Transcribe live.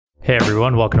Hey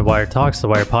everyone, welcome to Wire Talks, the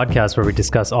Wire podcast where we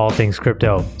discuss all things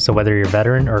crypto. So whether you're a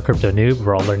veteran or a crypto noob,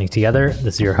 we're all learning together.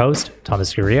 This is your host,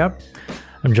 Thomas Guria.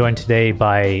 I'm joined today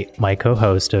by my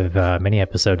co-host of many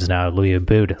episodes now, Louis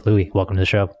Aboud. Louis, welcome to the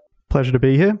show. Pleasure to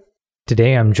be here.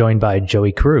 Today I'm joined by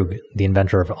Joey Krug, the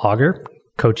inventor of Augur,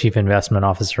 co-chief investment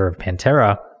officer of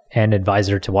Pantera, and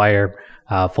advisor to Wire.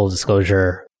 Full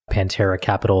disclosure, Pantera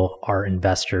Capital are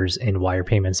investors in Wire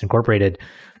Payments Incorporated.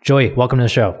 Joey, welcome to the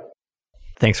show.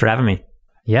 Thanks for having me.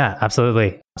 Yeah,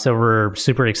 absolutely. So we're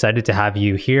super excited to have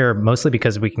you here, mostly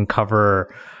because we can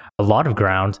cover a lot of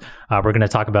ground. We're going to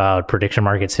talk about prediction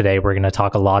markets today. We're going to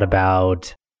talk a lot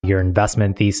about your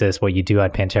investment thesis, what you do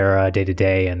at Pantera day to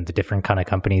day, and the different kind of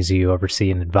companies you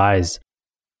oversee and advise.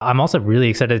 I'm also really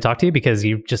excited to talk to you because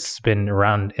you've just been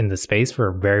around in the space for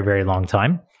a very, very long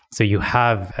time. So you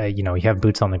have, you have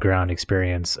boots on the ground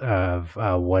experience of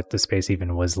what the space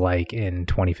even was like in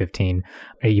 2015,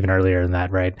 even earlier than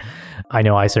that, right? I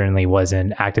know I certainly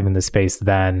wasn't active in the space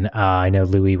then. I know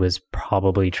Louis was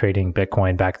probably trading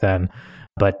Bitcoin back then,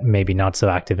 but maybe not so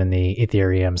active in the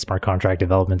Ethereum smart contract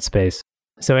development space.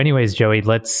 So anyways, Joey,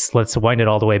 let's wind it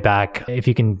all the way back. If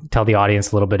you can tell the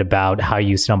audience a little bit about how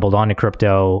you stumbled onto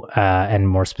crypto and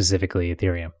more specifically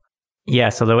Ethereum. Yeah,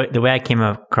 so the way I came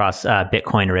across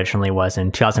Bitcoin originally was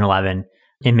in 2011,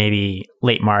 in maybe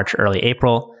late March, early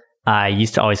April. I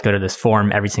used to always go to this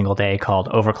forum every single day called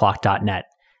overclock.net.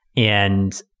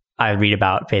 And I would read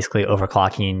about basically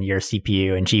overclocking your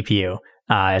CPU and GPU.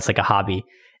 It's like a hobby.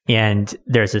 And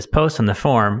there's this post on the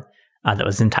forum that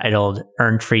was entitled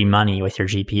Earn Free Money with Your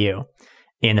GPU.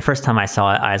 And the first time I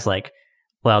saw it, I was like,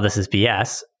 well, this is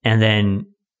BS. And then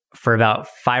for about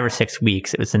 5 or 6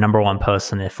 weeks, it was the number one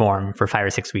post on the forum for 5 or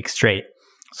 6 weeks straight.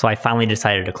 So I finally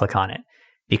decided to click on it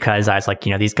because I was like,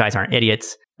 these guys aren't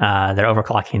idiots. They're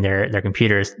overclocking their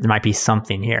computers. There might be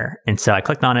something here. And so I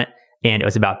clicked on it and it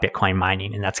was about Bitcoin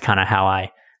mining. And that's kind of how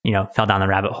I, fell down the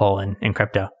rabbit hole in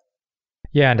crypto.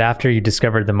 Yeah. And after you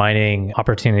discovered the mining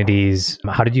opportunities,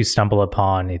 how did you stumble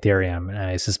upon Ethereum? And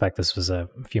I suspect this was a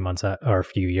few months or a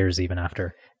few years even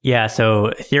after. Yeah.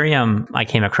 So Ethereum, I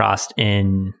came across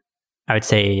in, I would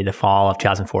say, the fall of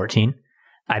 2014.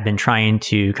 I've been trying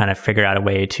to kind of figure out a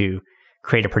way to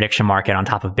create a prediction market on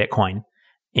top of Bitcoin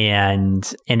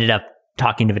and ended up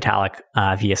talking to Vitalik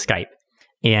via Skype.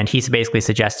 And he basically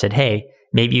suggested, hey,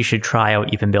 maybe you should try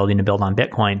out even building a build on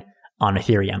Bitcoin on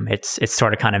Ethereum. It's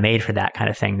sort of kind of made for that kind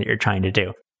of thing that you're trying to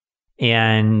do.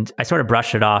 And I sort of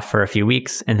brushed it off for a few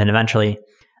weeks and then eventually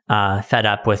fed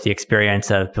up with the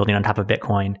experience of building on top of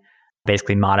Bitcoin,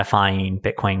 basically modifying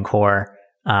Bitcoin Core,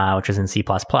 which was in C++.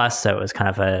 So it was kind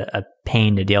of a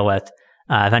pain to deal with.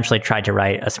 Eventually tried to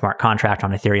write a smart contract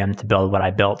on Ethereum to build what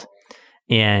I built.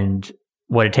 And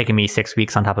what had taken me 6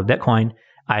 weeks on top of Bitcoin,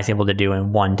 I was able to do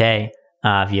in 1 day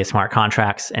via smart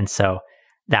contracts. And so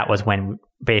that was when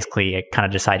basically it kind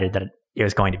of decided that it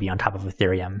was going to be on top of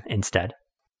Ethereum instead.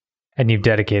 And you've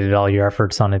dedicated all your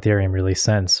efforts on Ethereum really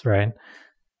since, right?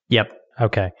 Yep.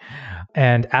 Okay.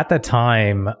 And at that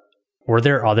time, were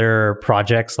there other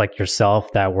projects like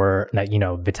yourself that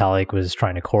Vitalik was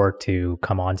trying to court to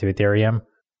come onto Ethereum?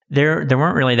 There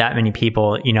weren't really that many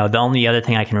people. The only other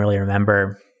thing I can really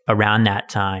remember around that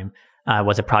time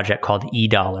was a project called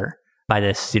eDollar by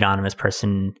this pseudonymous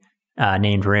person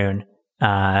named Rune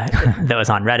that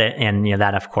was on Reddit. And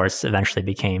that, of course, eventually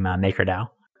became MakerDAO.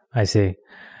 I see.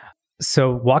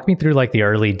 So walk me through like the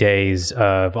early days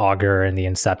of Augur and the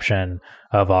inception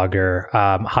of Augur.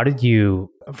 How did you,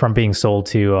 from being sold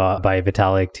to by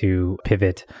Vitalik to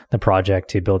pivot the project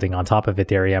to building on top of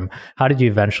Ethereum, how did you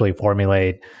eventually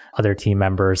formulate other team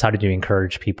members? How did you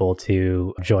encourage people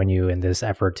to join you in this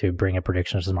effort to bring a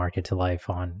predictions market to life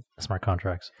on smart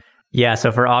contracts? Yeah,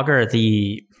 so for Augur,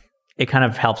 it kind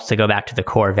of helps to go back to the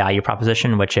core value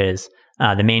proposition, which is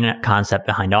the main concept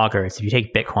behind Augur is if you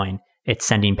take Bitcoin, it's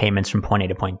sending payments from point A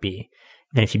to point B.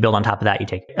 Then if you build on top of that, you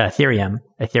take Ethereum.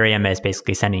 Ethereum is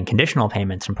basically sending conditional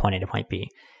payments from point A to point B.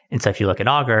 And so if you look at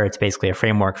Augur, it's basically a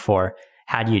framework for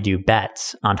how do you do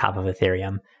bets on top of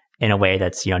Ethereum in a way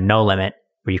that's no limit,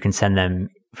 where you can send them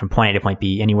from point A to point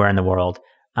B anywhere in the world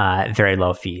at very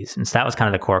low fees. And so that was kind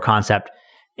of the core concept.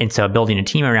 And so building a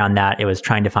team around that, it was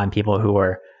trying to find people who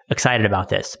were excited about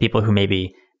this, people who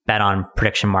maybe bet on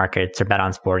prediction markets or bet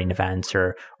on sporting events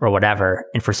or whatever.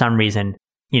 And for some reason,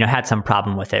 had some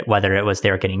problem with it, whether it was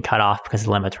they were getting cut off because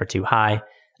the limits were too high.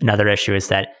 Another issue is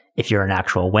that if you're an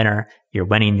actual winner, you're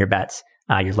winning your bets,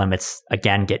 your limits,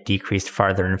 again, get decreased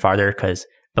farther and farther because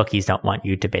bookies don't want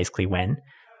you to basically win.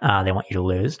 They want you to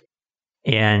lose.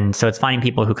 And so it's finding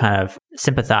people who kind of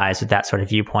sympathize with that sort of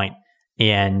viewpoint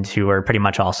and who are pretty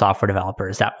much all software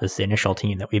developers. That was the initial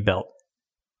team that we built.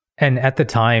 And at the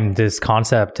time, this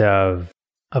concept of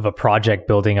a project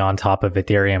building on top of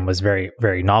Ethereum was very,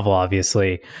 very novel,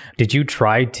 obviously. Did you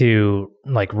try to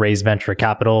like raise venture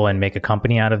capital and make a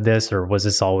company out of this, or was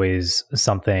this always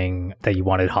something that you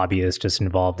wanted hobbyists just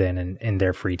involved in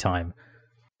their free time?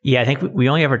 Yeah, I think we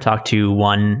only ever talked to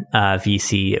one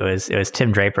VC. It was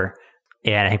Tim Draper,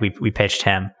 and I think we pitched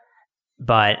him.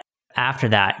 But after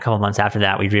that, a couple of months after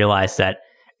that, we realized that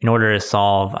in order to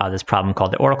solve this problem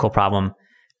called the Oracle problem,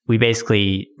 we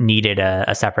basically needed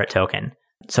a separate token.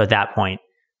 So at that point,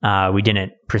 we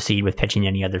didn't proceed with pitching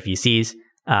any other VCs.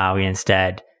 We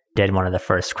instead did one of the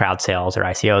first crowd sales or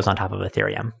ICOs on top of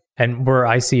Ethereum. And were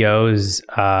ICOs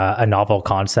a novel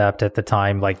concept at the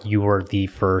time? Like you were the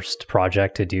first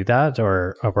project to do that,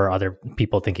 or were other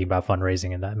people thinking about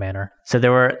fundraising in that manner? So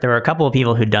there were a couple of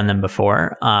people who'd done them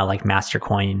before, like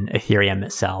Mastercoin, Ethereum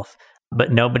itself,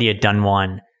 but nobody had done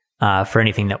one for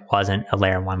anything that wasn't a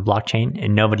layer 1 blockchain,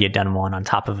 and nobody had done one on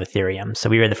top of Ethereum. So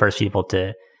we were the first people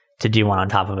to do one on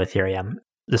top of Ethereum.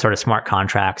 The sort of smart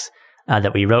contracts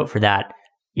that we wrote for that,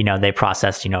 they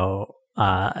processed,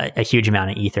 a huge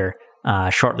amount of Ether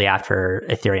shortly after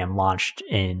Ethereum launched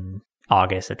in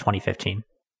August of 2015.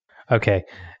 Okay.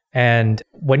 And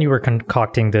when you were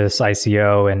concocting this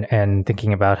ICO and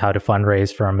thinking about how to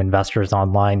fundraise from investors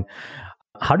online,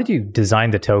 how did you design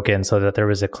the token so that there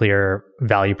was a clear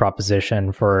value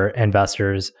proposition for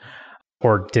investors?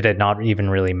 Or did it not even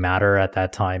really matter at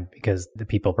that time because the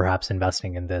people perhaps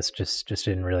investing in this just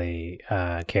didn't really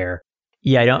care?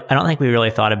 Yeah, I don't think we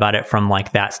really thought about it from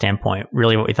like that standpoint.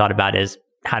 Really what we thought about is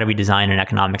how do we design an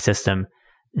economic system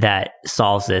that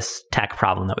solves this tech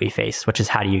problem that we face, which is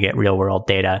how do you get real world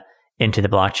data into the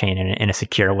blockchain in a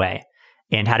secure way?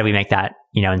 And how do we make that,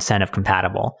 incentive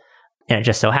compatible? And it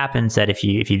just so happens that if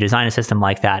you design a system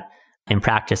like that, in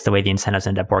practice, the way the incentives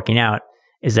end up working out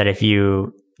is that if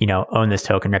you own this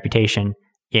token reputation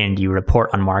and you report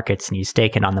on markets and you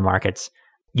stake it on the markets,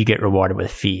 you get rewarded with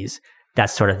fees.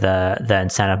 That's sort of the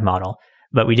incentive model.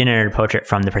 But we didn't approach it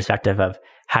from the perspective of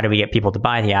how do we get people to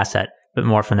buy the asset, but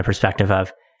more from the perspective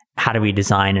of how do we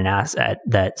design an asset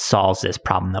that solves this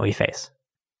problem that we face.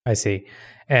 I see.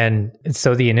 And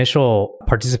so the initial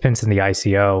participants in the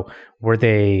ICO, were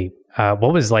they,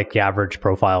 what was like the average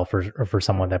profile for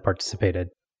someone that participated?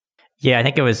 Yeah, I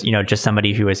think it was, just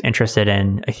somebody who was interested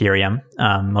in Ethereum.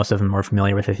 Most of them were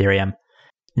familiar with Ethereum.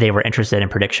 They were interested in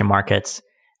prediction markets,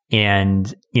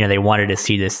 and, they wanted to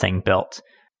see this thing built.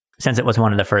 Since it was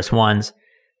one of the first ones,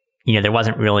 there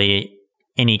wasn't really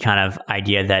any kind of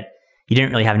idea that you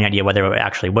didn't really have any idea whether it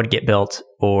actually would get built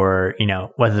or,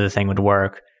 whether the thing would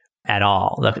work at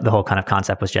all. The whole kind of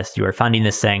concept was just you were funding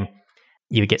this thing,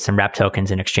 you would get some rep tokens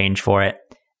in exchange for it.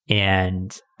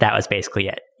 And that was basically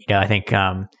it. I think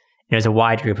there's a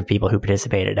wide group of people who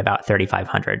participated, about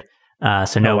 3,500.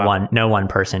 So no one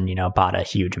person, bought a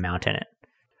huge amount in it.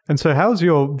 And so how's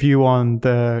your view on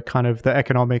the kind of the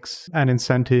economics and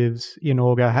incentives in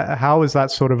Augur? How has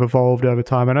that sort of evolved over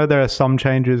time? I know there are some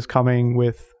changes coming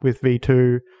with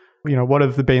V2. What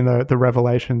have been the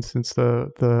revelations since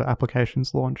the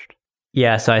application's launched?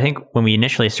 Yeah, so I think when we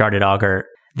initially started Augur,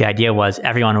 the idea was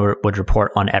everyone would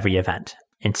report on every event.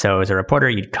 And so as a reporter,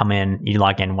 you'd come in, you'd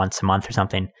log in once a month or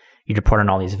something, you'd report on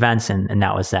all these events, and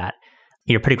that was that.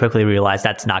 Pretty quickly realized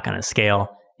that's not going to scale.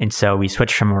 And so we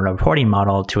switched from a reporting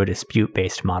model to a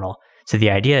dispute-based model. So the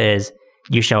idea is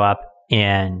you show up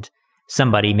and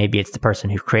somebody, maybe it's the person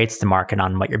who creates the market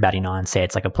on what you're betting on, say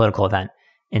it's like a political event,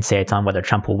 and say it's on whether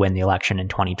Trump will win the election in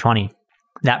 2020.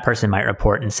 That person might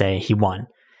report and say he won.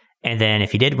 And then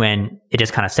if he did win, it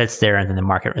just kind of sits there and then the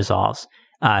market resolves.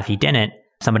 If he didn't,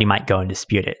 somebody might go and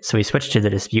dispute it. So we switched to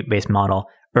the dispute-based model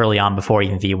early on before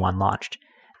even V1 launched.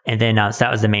 And then so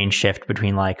that was the main shift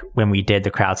between like when we did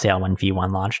the crowd sale when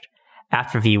V1 launched.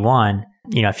 After V1,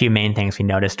 a few main things we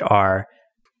noticed are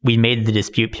we made the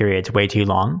dispute periods way too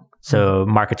long. So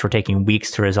markets were taking weeks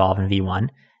to resolve in V1.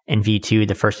 In V2,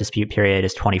 the first dispute period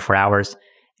is 24 hours.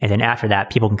 And then after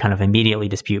that, people can kind of immediately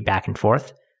dispute back and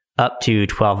forth up to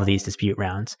 12 of these dispute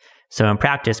rounds. So in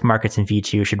practice, markets in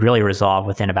V2 should really resolve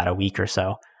within about a week or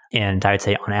so. And I would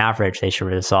say on average, they should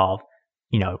resolve,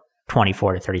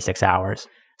 24 to 36 hours.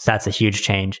 So that's a huge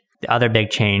change. The other big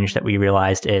change that we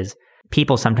realized is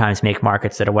people sometimes make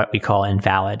markets that are what we call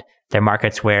invalid. They're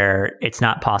markets where it's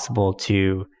not possible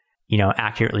to,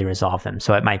 accurately resolve them.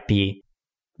 So it might be,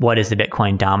 what is the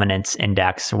Bitcoin dominance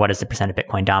index? Or what is the percent of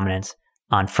Bitcoin dominance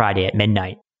on Friday at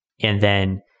midnight? And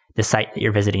then the site that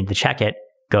you're visiting to check it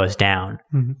goes down,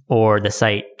 or the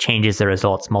site changes the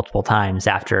results multiple times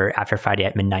after Friday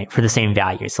at midnight for the same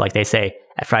value. So like they say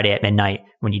at Friday at midnight,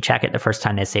 when you check it, the first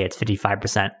time they say it's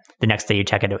 55%. The next day you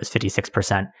check it, it was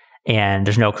 56%. and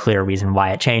there's no clear reason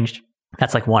why it changed.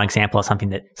 That's like one example of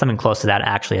something close to that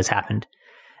actually has happened.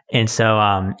 And so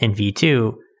in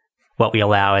V2, what we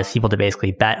allow is people to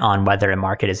basically bet on whether a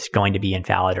market is going to be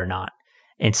invalid or not.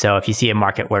 And so if you see a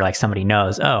market where like somebody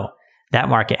knows, oh, that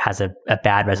market has a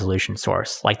bad resolution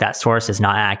source, like that source is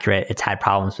not accurate, it's had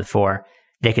problems before,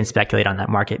 they can speculate on that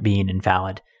market being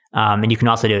invalid. And you can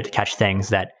also do it to catch things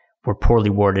that were poorly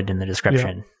worded in the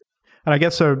description. Yeah. And I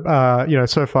guess so,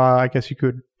 so far, I guess you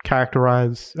could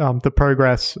characterize the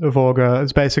progress of Augur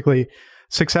as basically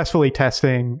successfully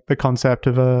testing the concept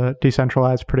of a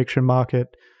decentralized prediction market,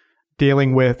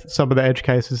 dealing with some of the edge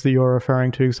cases that you're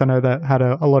referring to. Because I know that had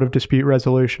a lot of dispute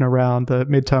resolution around the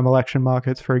midterm election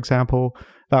markets, for example.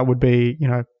 That would be,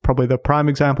 probably the prime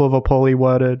example of a poorly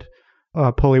worded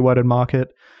market.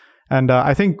 And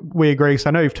I think we agree, because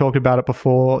I know you've talked about it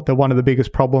before, that one of the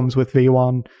biggest problems with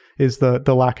V1 is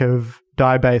the lack of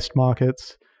DAI-based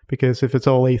markets, because if it's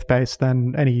all ETH-based,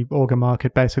 then any Augur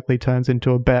market basically turns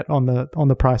into a bet on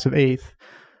the price of ETH.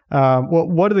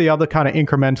 What are the other kind of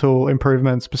incremental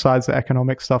improvements besides the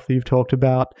economic stuff that you've talked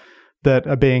about that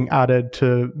are being added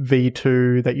to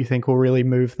V2 that you think will really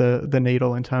move the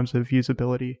needle in terms of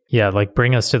usability? Yeah, like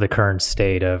bring us to the current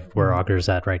state of where Augur's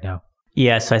at right now.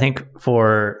 Yeah, so I think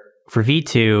for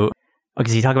V2,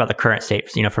 because you talk about the current state,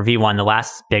 for V1, the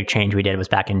last big change we did was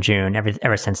back in June.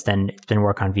 Ever since then, it's been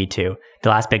work on V2. The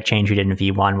last big change we did in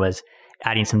V1 was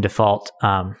adding some default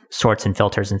sorts and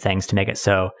filters and things to make it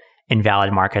so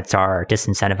invalid markets are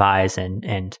disincentivized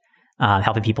and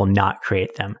helping people not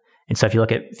create them. And so if you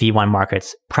look at V1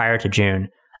 markets prior to June,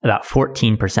 about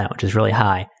 14%, which is really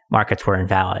high, markets were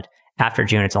invalid. After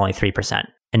June, it's only 3%.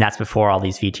 And that's before all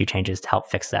these V2 changes to help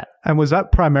fix that. And was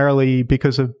that primarily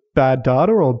because of bad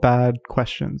data or bad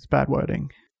questions, bad wording?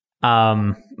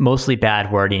 Mostly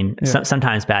bad wording,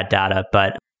 sometimes bad data,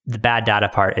 but the bad data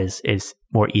part is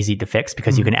more easy to fix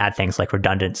because you can add things like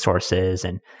redundant sources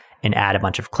and add a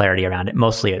bunch of clarity around it.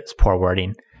 Mostly it's poor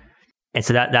wording. And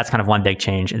so that's kind of one big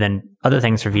change. And then other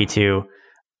things for V2.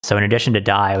 So in addition to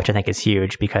DAI, which I think is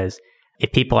huge, because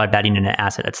if people are betting in an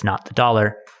asset that's not the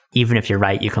dollar, even if you're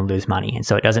right, you can lose money. And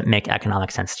so it doesn't make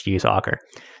economic sense to use Augur.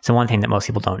 So one thing that most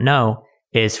people don't know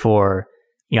is for,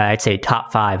 I'd say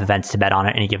top 5 events to bet on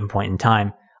at any given point in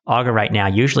time, Augur right now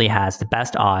usually has the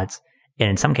best odds and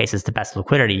in some cases the best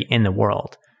liquidity in the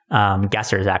world.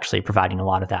 Guesser is actually providing a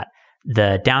lot of that.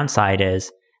 The downside is,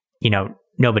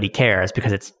 nobody cares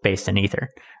because it's based in Ether.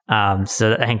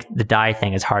 So I think the DAI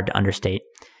thing is hard to understate.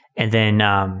 And then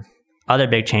other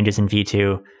big changes in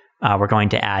V2, we're going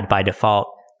to add by default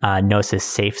Gnosis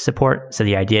safe support. So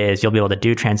the idea is you'll be able to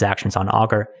do transactions on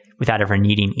Augur without ever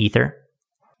needing Ether.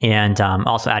 And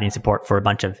also adding support for a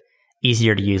bunch of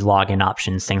easier to use login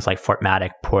options, things like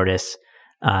Fortmatic, Portis,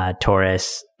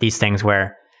 Taurus, these things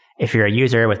where if you're a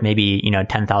user with maybe,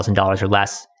 $10,000 or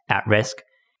less at risk,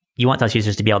 you want those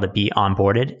users to be able to be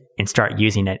onboarded and start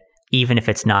using it, even if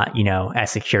it's not,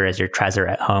 as secure as your Trezor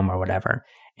at home or whatever.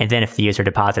 And then if the user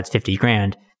deposits 50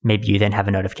 grand, maybe you then have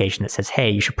a notification that says, hey,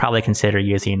 you should probably consider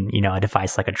using, a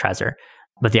device like a Trezor.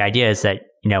 But the idea is that,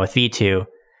 with V2,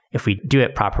 if we do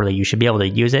it properly, you should be able to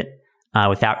use it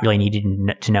without really needing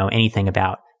to know anything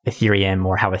about Ethereum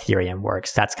or how Ethereum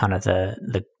works. That's kind of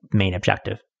the main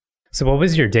objective. So what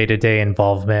was your day-to-day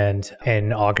involvement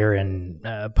in Augur and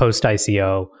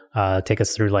post-ICO? Take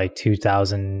us through like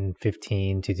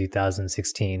 2015 to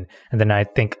 2016. And then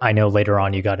I know later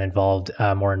on you got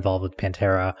more involved with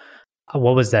Pantera.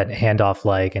 What was that handoff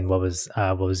like, and what was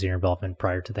your involvement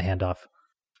prior to the handoff?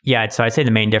 Yeah, so I'd say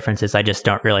the main difference is I just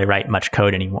don't really write much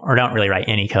code anymore, or don't really write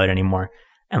any code anymore,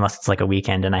 unless it's like a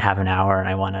weekend and I have an hour and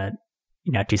I want to,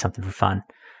 do something for fun.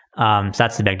 So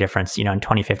that's the big difference. In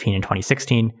 2015 and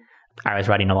 2016, I was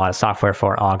writing a lot of software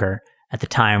for Augur. At the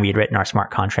time, we had written our smart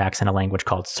contracts in a language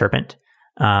called Serpent,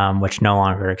 which no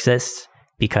longer exists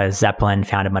because Zeppelin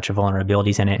found a bunch of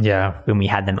vulnerabilities in it. Yeah. When we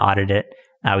had them audit it,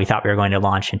 we thought we were going to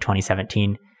launch in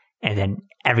 2017, and then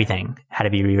everything had to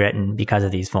be rewritten because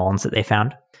of these vulns that they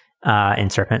found in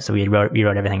Serpent. So we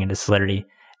rewrote everything into Solidity.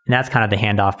 And that's kind of the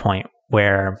handoff point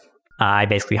where I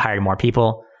basically hired more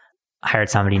people, hired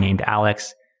somebody named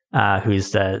Alex,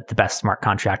 who's the best smart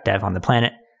contract dev on the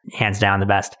planet, hands down the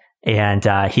best. And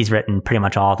he's written pretty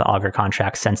much all the Augur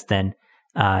contracts since then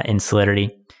in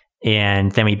Solidity.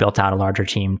 And then we built out a larger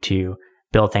team to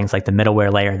build things like the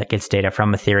middleware layer that gets data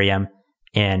from Ethereum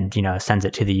and sends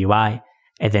it to the UI.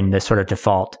 And then the sort of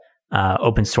default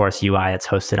open source UI that's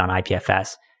hosted on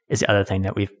IPFS is the other thing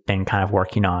that we've been kind of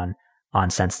working on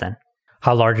since then.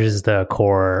 How large is the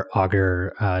core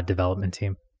Augur development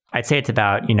team? I'd say it's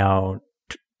about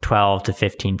 12 to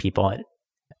 15 people.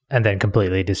 And then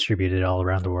completely distributed all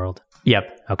around the world?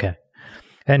 Yep. Okay.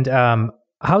 And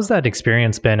how's that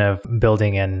experience been of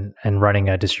building and running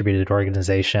a distributed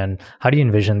organization? How do you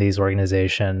envision these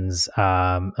organizations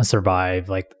survive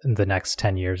like in the next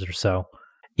 10 years or so?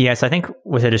 Yes, I think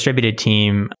with a distributed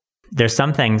team, there's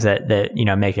some things that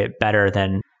make it better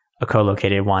than a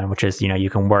co-located one, which is, you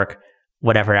can work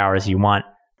whatever hours you want.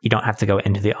 You don't have to go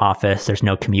into the office. There's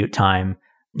no commute time.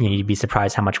 You'd be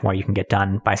surprised how much more you can get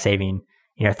done by saving,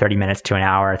 30 minutes to an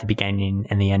hour at the beginning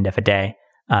and the end of a day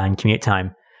in commute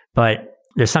time. But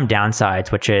there's some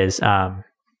downsides, which is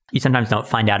you sometimes don't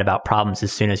find out about problems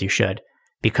as soon as you should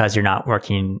because you're not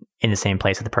working in the same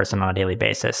place with the person on a daily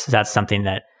basis. So that's something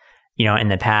that, in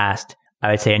the past, I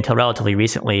would say until relatively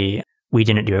recently, we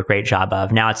didn't do a great job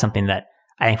of. Now it's something that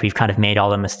I think we've kind of made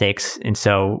all the mistakes. And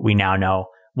so we now know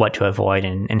what to avoid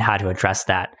and how to address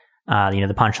that.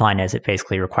 The punchline is it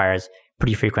basically requires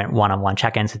pretty frequent one-on-one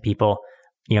check-ins with people,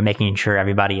 making sure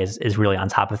everybody is really on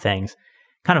top of things.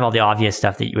 Kind of all the obvious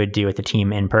stuff that you would do with the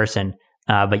team in person,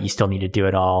 but you still need to do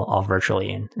it all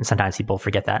virtually. And sometimes people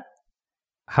forget that.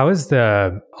 How has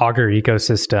the Augur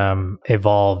ecosystem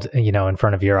evolved, in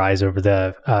front of your eyes over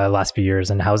the last few years?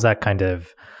 And how's that kind of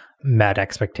met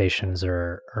expectations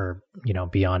or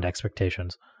beyond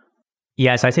expectations?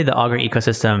 Yeah, so I'd say the Augur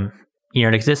ecosystem,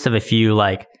 it exists of a few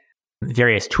like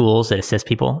various tools that assist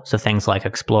people. So things like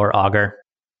Explore Augur,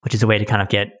 which is a way to kind of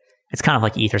it's kind of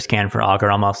like Etherscan for Augur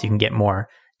almost. You can get more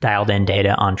dialed in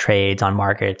data on trades, on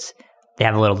markets. They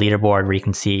have a little leaderboard where you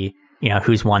can see,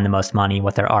 who's won the most money,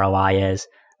 what their ROI is.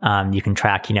 You can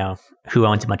track, who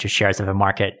owns a bunch of shares of a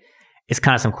market. It's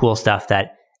kind of some cool stuff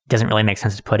that doesn't really make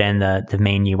sense to put in the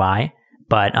main UI,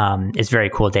 but it's very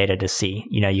cool data to see.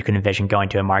 You can envision going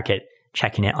to a market,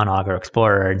 checking it on Augur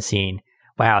Explorer and seeing,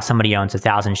 wow, somebody owns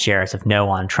 1,000 shares of no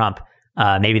on Trump.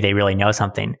 Maybe they really know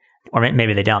something, or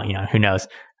maybe they don't, who knows?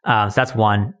 So that's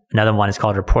one. Another one is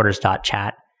called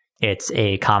reporters.chat. It's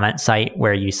a comment site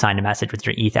where you sign a message with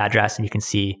your ETH address and you can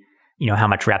see, how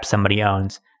much rep somebody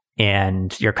owns,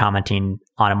 and you're commenting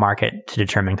on a market to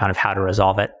determine kind of how to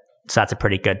resolve it. So that's a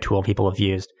pretty good tool people have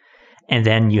used. And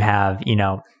then you have,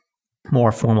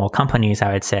 more formal companies,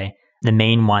 I would say. The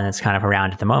main one that's kind of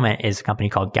around at the moment is a company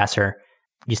called Guesser.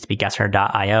 It used to be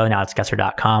Guesser.io. Now it's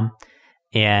Guesser.com.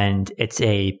 And it's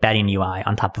a betting UI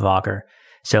on top of Augur.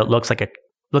 So it looks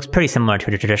pretty similar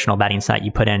to a traditional betting site.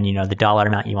 You put in, the dollar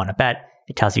amount you want to bet.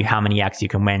 It tells you how many X you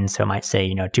can win. So it might say,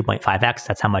 2.5X.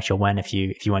 That's how much you'll win if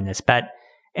you win this bet.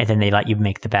 And then they let you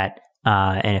make the bet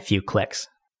in a few clicks.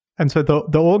 And so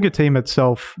the Augur team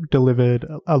itself delivered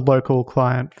a local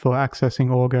client for accessing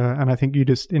Augur. And I think you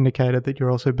just indicated that you're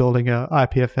also building a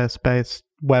IPFS-based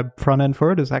web front end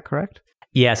for it. Is that correct?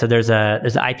 Yeah. So there's an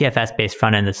IPFS-based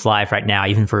front end that's live right now,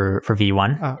 even for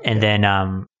V1. Okay. And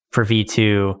then for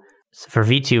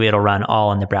V2, it'll run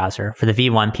all in the browser. For the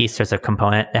V1 piece, there's a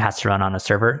component that has to run on a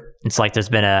server. It's like there's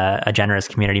been a generous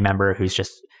community member who's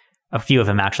just, a few of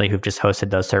them actually, who've just hosted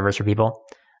those servers for people.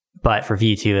 But for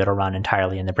V2, it'll run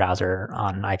entirely in the browser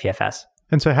on IPFS.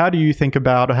 And so how do you think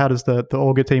about, or how does the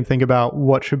Augur team think about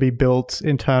what should be built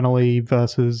internally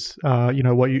versus,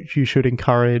 what you should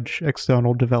encourage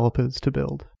external developers to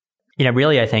build?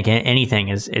 Really, I think anything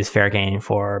is fair game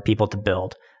for people to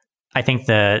build. I think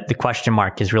the question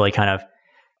mark is really kind of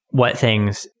what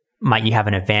things might you have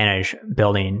an advantage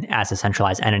building as a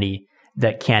centralized entity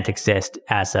that can't exist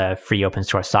as a free open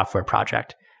source software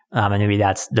project. And maybe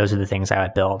those are the things I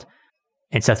would build.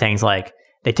 And so things like,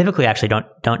 they typically actually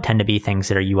don't tend to be things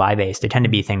that are UI based. They tend to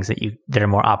be things that are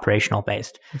more operational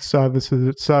based.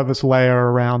 Service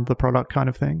layer around the product kind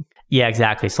of thing. Yeah,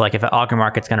 exactly. So like if an Augur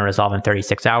market's going to resolve in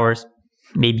 36 hours,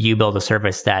 maybe you build a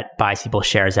service that buys people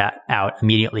shares out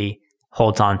immediately,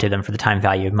 holds on to them for the time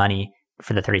value of money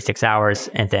for the 36 hours,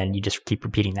 and then you just keep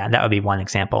repeating that. That would be one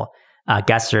example.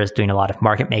 Guesser is doing a lot of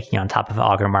market making on top of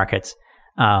Augur markets.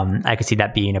 I could see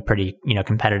that being a pretty,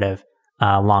 competitive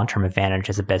long-term advantage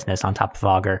as a business on top of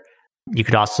Augur. You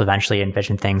could also eventually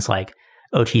envision things like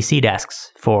OTC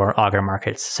desks for Augur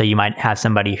markets. So you might have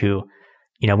somebody who,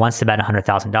 wants to bet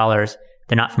 $100,000.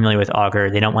 They're not familiar with Augur.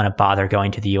 They don't want to bother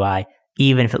going to the UI.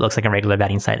 Even if it looks like a regular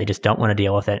betting site, they just don't want to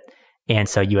deal with it. And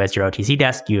so you, as your OTC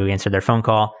desk, you answer their phone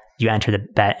call, you enter the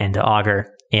bet into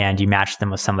Augur, and you match them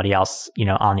with somebody else,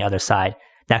 on the other side.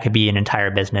 That could be an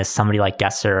entire business. Somebody like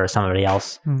Guesser or somebody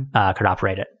else could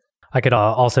operate it. I could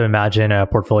also imagine a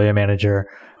portfolio manager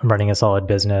running a solid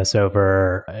business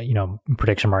over,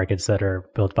 prediction markets that are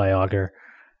built by Augur,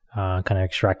 kind of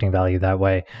extracting value that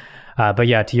way. But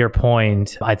yeah, to your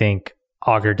point, I think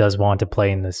Augur does want to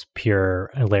play in this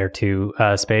pure layer 2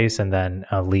 space, and then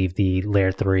leave the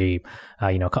layer 3,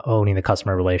 owning the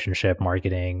customer relationship,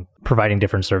 marketing, providing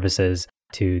different services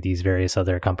to these various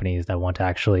other companies that want to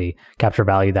actually capture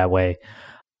value that way.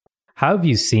 How have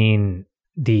you seen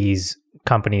these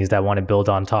companies that want to build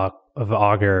on top of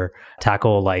Augur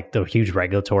tackle like the huge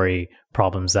regulatory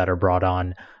problems that are brought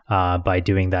on by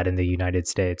doing that in the United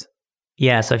States?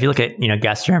 Yeah, so if you look at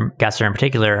Gesser in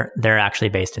particular, they're actually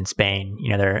based in Spain.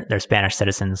 They're Spanish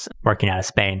citizens working out of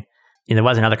Spain. There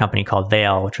was another company called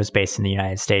Veil, which was based in the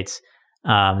United States. They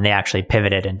actually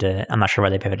pivoted into, I'm not sure where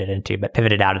they pivoted into, but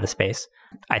pivoted out of the space.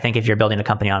 I think if you're building a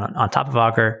company on top of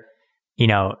Augur,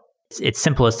 it's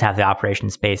simplest to have the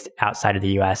operations based outside of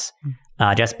the US,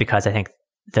 just because I think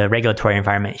the regulatory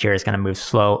environment here is going to move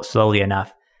slowly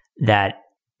enough that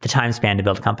the time span to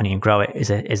build a company and grow it is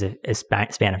a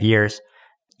span of years.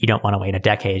 You don't want to wait a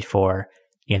decade for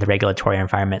the regulatory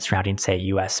environment surrounding, say,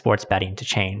 US sports betting to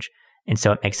change. And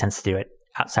so it makes sense to do it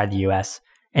outside the US.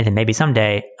 And then maybe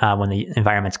someday, when the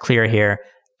environment's clear here,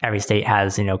 every state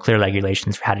has clear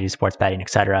regulations for how to do sports betting, et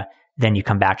cetera. Then you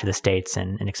come back to the States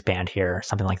and expand here, or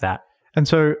something like that. And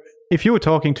so if you were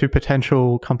talking to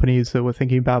potential companies that were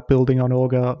thinking about building on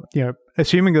Augur,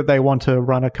 assuming that they want to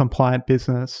run a compliant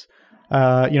business,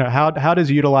 how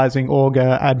does utilizing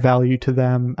Augur add value to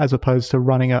them as opposed to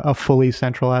running a fully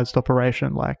centralized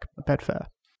operation like Betfair?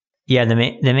 Yeah, the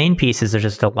main piece is there's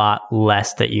just a lot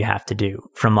less that you have to do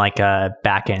from like a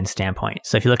back-end standpoint.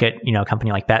 So if you look at a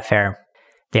company like Betfair,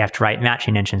 they have to write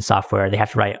matching engine software. They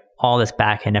have to write all this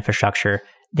back-end infrastructure.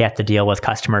 They have to deal with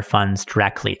customer funds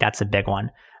directly. That's a big one.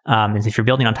 And if you're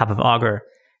building on top of Augur,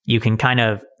 you can kind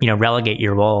of relegate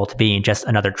your role to being just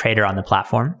another trader on the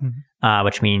platform,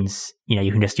 which means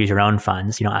you can just use your own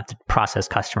funds. You don't have to process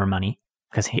customer money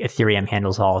because Ethereum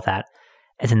handles all of that.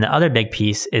 And then the other big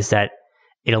piece is that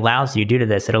it allows you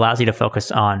to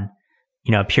focus on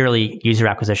purely user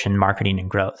acquisition, marketing, and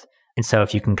growth. And so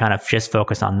if you can kind of just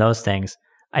focus on those things,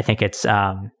 I think it's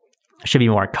should be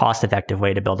a more cost-effective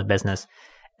way to build a business.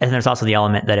 And then there's also the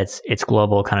element that it's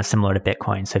global, kind of similar to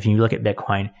Bitcoin. So if you look at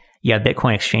Bitcoin, you have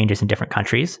Bitcoin exchanges in different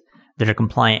countries that are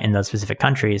compliant in those specific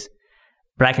countries,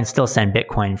 but I can still send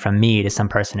Bitcoin from me to some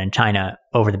person in China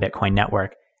over the Bitcoin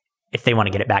network. If they want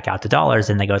to get it back out to dollars,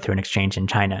 then they go through an exchange in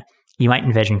China. You might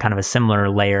envision kind of a similar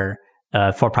layer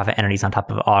of for-profit entities on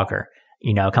top of Augur.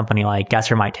 A company like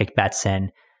Gesser might take bets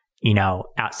in,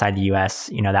 outside the US,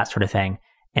 that sort of thing.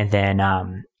 And then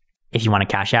if you want to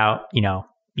cash out,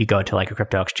 you go to like a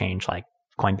crypto exchange like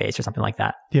Coinbase or something like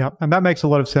that. Yeah, and that makes a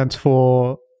lot of sense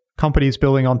for companies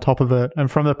building on top of it.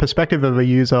 And from the perspective of a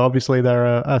user, obviously there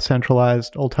are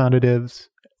centralized alternatives.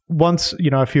 Once,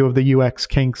 a few of the UX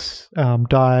kinks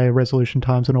die, resolution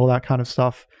times and all that kind of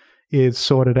stuff is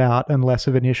sorted out and less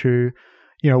of an issue,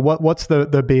 what's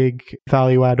the big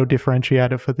value add or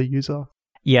differentiator for the user?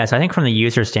 Yeah, so I think from the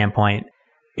user standpoint,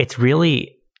 it's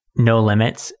really no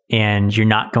limits, and you're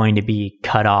not going to be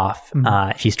cut off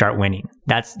if you start winning.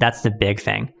 That's the big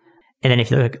thing. And then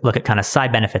if you look at kind of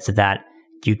side benefits of that,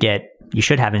 you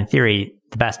should have in theory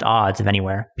the best odds of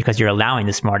anywhere because you're allowing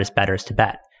the smartest bettors to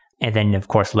bet. And then of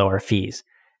course lower fees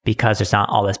because there's not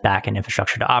all this back-end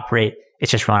infrastructure to operate.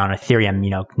 It's just run on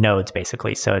Ethereum, nodes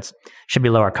basically. So it should be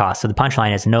lower cost. So the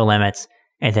punchline is no limits,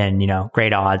 and then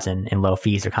great odds and low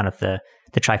fees are kind of the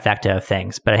trifecta of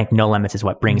things. But I think no limits is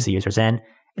what brings the users in.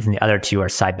 And the other two are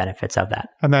side benefits of that.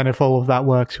 And then if all of that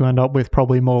works, you end up with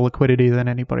probably more liquidity than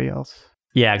anybody else.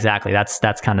 Yeah, exactly. That's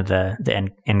kind of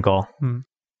the end goal.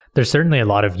 There's certainly a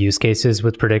lot of use cases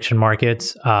with prediction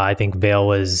markets. I think Veil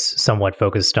was somewhat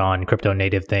focused on crypto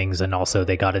native things, and also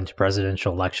they got into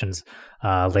presidential elections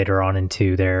later on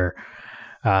into their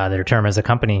term as a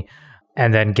company.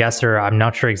 And then Gesser, I'm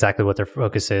not sure exactly what their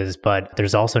focus is, but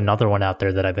there's also another one out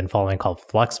there that I've been following called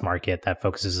Flux Market that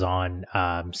focuses on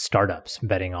startups,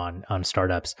 betting on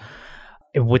startups.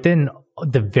 Within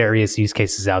the various use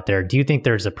cases out there, do you think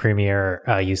there's a premier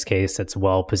use case that's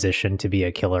well positioned to be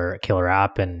a killer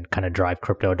app and kind of drive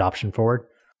crypto adoption forward?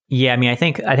 Yeah, I mean, I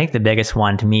think the biggest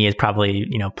one to me is probably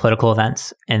political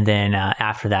events, and then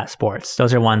after that, sports.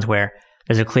 Those are ones where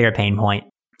there's a clear pain point.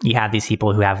 You have these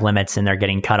people who have limits and they're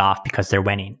getting cut off because they're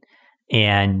winning.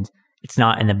 And it's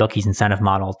not in the bookie's incentive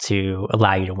model to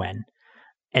allow you to win.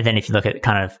 And then if you look at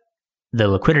kind of the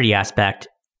liquidity aspect,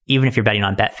 even if you're betting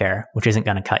on Betfair, which isn't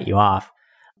going to cut you off,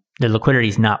 the liquidity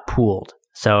is not pooled.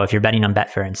 So if you're betting on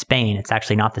Betfair in Spain, it's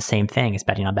actually not the same thing as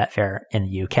betting on Betfair in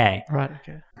the UK. Right,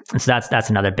 okay. And so that's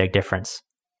another big difference.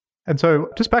 And so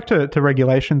just back to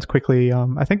regulations quickly,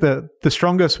 I think the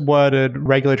strongest worded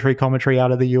regulatory commentary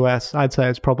out of the US, I'd say,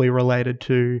 is probably related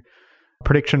to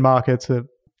prediction markets.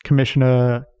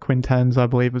 Commissioner Quintenz, I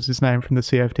believe was his name, from the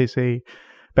CFTC,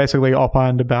 basically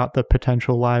opined about the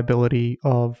potential liability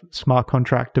of smart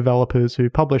contract developers who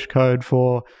publish code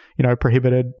for,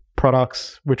 prohibited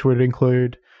products, which would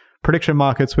include prediction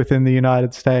markets within the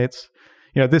United States.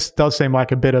 This does seem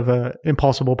like a bit of an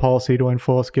impossible policy to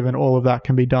enforce, given all of that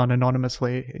can be done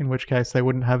anonymously, in which case they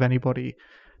wouldn't have anybody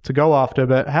to go after.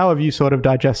 But how have you sort of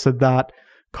digested that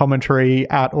commentary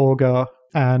at Augur?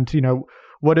 And,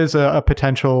 what is a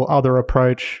potential other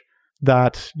approach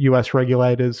that US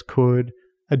regulators could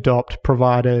adopt,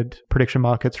 provided prediction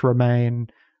markets remain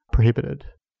prohibited?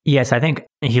 Yes, I think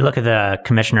if you look at the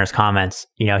commissioner's comments,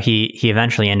 he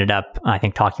eventually ended up, I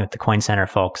think, talking with the Coin Center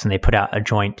folks, and they put out a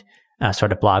joint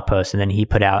sort of blog post, and then he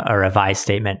put out a revised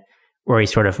statement where he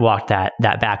sort of walked that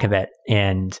back a bit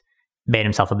and made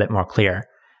himself a bit more clear.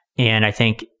 And I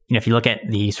think, if you look at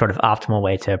the sort of optimal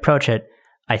way to approach it,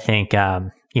 I think,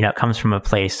 it comes from a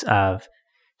place of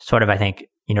sort of, I think,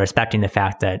 respecting the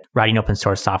fact that writing open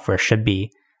source software should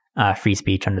be free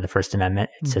speech under the First Amendment.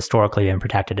 It's historically been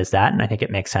protected as that, and I think it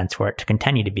makes sense for it to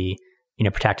continue to be,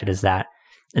 protected as that.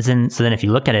 So then if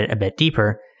you look at it a bit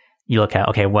deeper, you look at,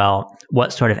 okay, well,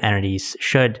 what sort of entities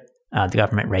should the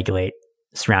government regulate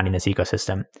surrounding this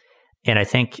ecosystem? And I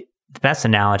think the best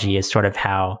analogy is sort of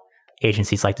how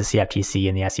agencies like the CFTC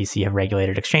and the SEC have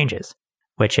regulated exchanges,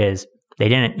 which is they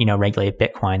didn't, regulate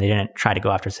Bitcoin. They didn't try to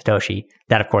go after Satoshi.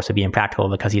 That, of course, would be impractical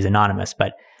because he's anonymous.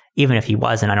 But even if he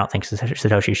wasn't, I don't think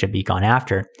Satoshi should be gone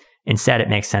after. Instead, it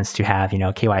makes sense to have,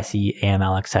 KYC,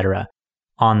 AML, et cetera,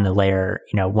 on the layer,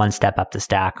 one step up the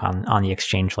stack on the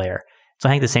exchange layer. So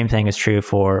I think the same thing is true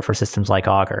for systems like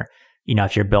Augur.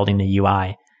 If you're building the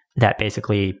UI that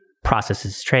basically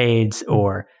processes trades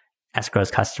or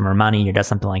escrows customer money or does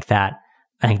something like that,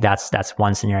 I think that's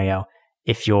one scenario.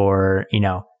 If you're,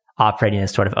 operating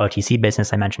as sort of OTC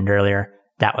business I mentioned earlier,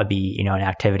 that would be, an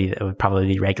activity that would probably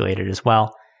be regulated as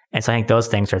well. And so I think those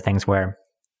things are things where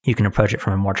you can approach it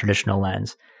from a more traditional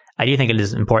lens. I do think it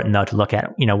is important, though, to look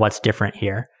at, what's different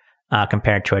here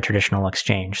compared to a traditional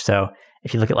exchange. So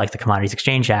if you look at like the Commodities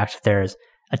Exchange Act, there's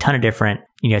a ton of different,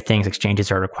 things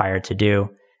exchanges are required to do.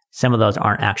 Some of those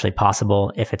aren't actually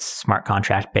possible if it's smart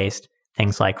contract based.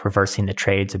 Things like reversing the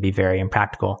trades would be very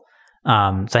impractical. So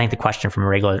I think the question from a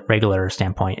regulator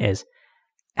standpoint is,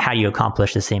 how do you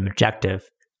accomplish the same objective,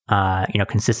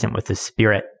 consistent with the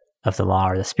spirit of the law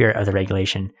or the spirit of the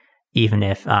regulation, even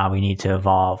if we need to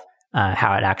evolve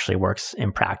how it actually works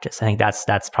in practice? I think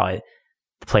that's probably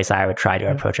the place I would try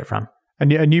to approach it from.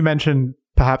 And you mentioned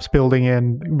perhaps building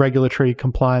in regulatory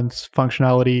compliance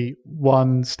functionality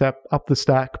one step up the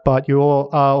stack, but you all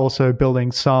are also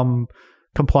building some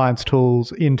compliance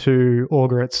tools into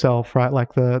Augur itself, right?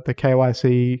 Like the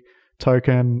KYC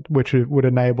token, which would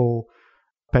enable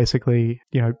basically,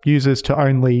 users to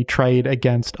only trade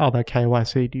against other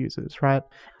KYC users, right?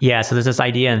 Yeah. So there's this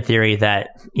idea in theory that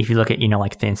if you look at,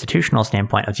 like the institutional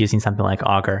standpoint of using something like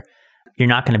Augur, you're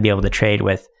not going to be able to trade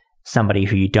with somebody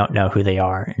who you don't know who they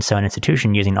are. And so an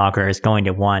institution using Augur is going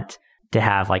to want to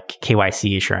have like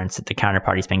KYC assurance that the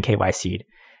counterparty's been KYC'd.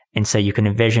 And so you can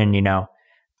envision,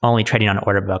 only trading on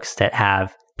order books that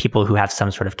have people who have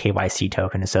some sort of KYC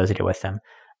token associated with them.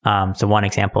 So one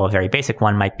example, a very basic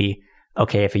one might be,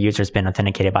 okay, if a user's been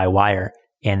authenticated by Wire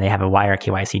and they have a Wire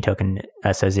KYC token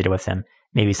associated with them,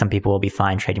 maybe some people will be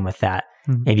fine trading with that.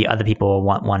 Mm-hmm. Maybe other people will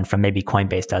want one from maybe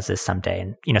Coinbase does this someday,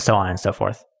 and so on and so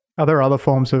forth. Are there other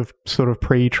forms of sort of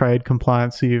pre-trade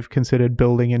compliance that you've considered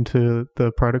building into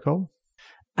the protocol?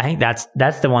 I think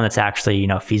that's the one that's actually,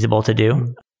 feasible to do.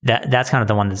 Mm-hmm. That's kind of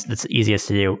the one that's easiest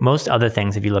to do. Most other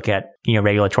things, if you look at,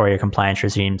 regulatory or compliance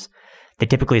regimes, they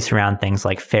typically surround things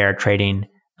like fair trading,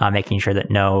 making sure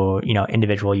that no,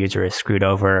 individual user is screwed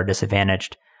over or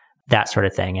disadvantaged, that sort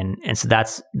of thing. And so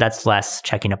that's less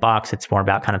checking a box. It's more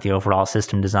about kind of the overall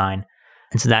system design.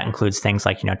 And so that includes things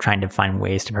like, trying to find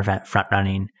ways to prevent front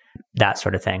running, that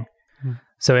sort of thing.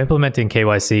 So implementing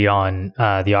KYC on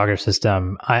the Augur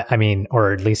system, I mean,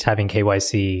 or at least having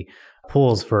KYC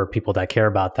pools for people that care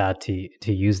about that to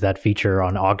use that feature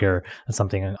on Augur, that's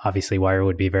something obviously Wire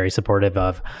would be very supportive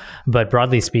of. But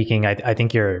broadly speaking, I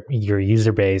think your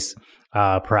user base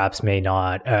perhaps may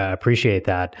not appreciate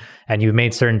that. And you've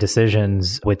made certain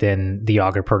decisions within the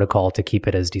Augur protocol to keep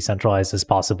it as decentralized as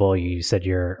possible. You said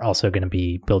you're also going to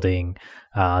be building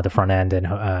the front end and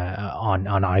on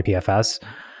IPFS.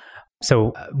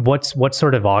 So what's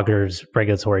sort of Augur's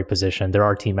regulatory position? There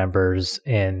are team members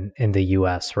in the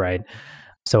US, right?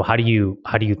 So how do you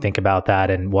think about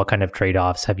that, and what kind of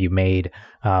trade-offs have you made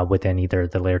within either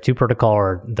the layer 2 protocol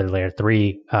or the layer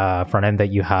 3 front end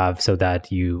that you have, so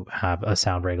that you have a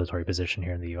sound regulatory position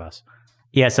here in the US?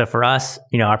 Yeah, so for us,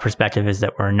 our perspective is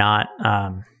that we're not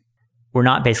we're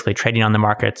not basically trading on the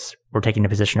markets. We're taking a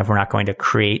position of we're not going to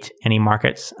create any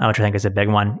markets, which I think is a big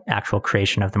one. Actual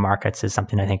creation of the markets is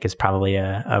something I think is probably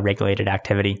a regulated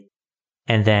activity.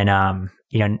 And then,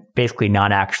 basically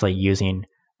not actually using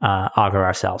Augur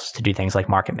ourselves to do things like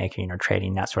market making or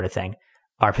trading, that sort of thing.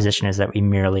 Our position is that we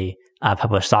merely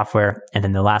publish software. And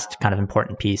then the last kind of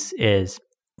important piece is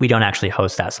we don't actually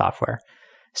host that software.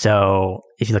 So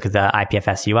if you look at the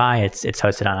IPFS UI, it's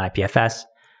hosted on IPFS,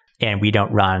 and we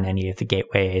don't run any of the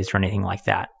gateways or anything like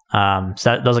that.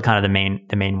 So those are kind of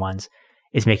the main ones,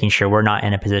 is making sure we're not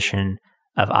in a position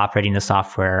of operating the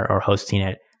software or hosting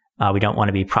it. We don't want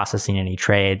to be processing any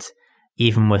trades.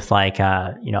 Even with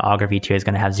Augur V2 is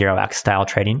going to have 0x style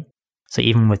trading. So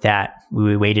even with that,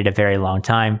 we waited a very long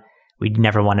time. We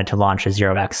never wanted to launch a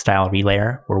 0x style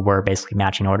relayer where we're basically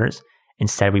matching orders.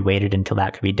 Instead, we waited until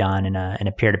that could be done in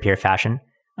a peer-to-peer fashion.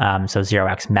 So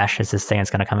 0x Mesh is this thing that's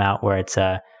going to come out where it's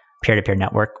a peer-to-peer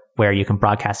network where you can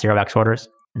broadcast 0x orders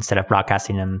instead of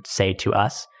broadcasting them, say, to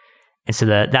us. And so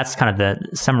that's kind of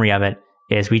the summary of it,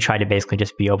 is we try to basically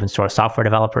just be open source software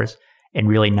developers and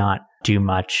really not do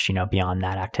much, beyond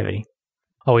that activity.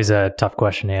 Always a tough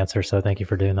question to answer, so thank you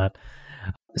for doing that.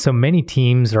 So many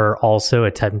teams are also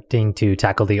attempting to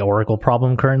tackle the Oracle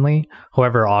problem currently.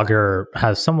 However, Augur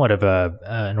has somewhat of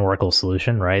an Oracle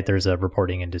solution, right? There's a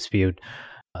reporting and dispute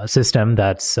system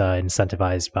that's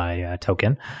incentivized by a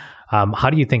token. How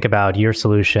do you think about your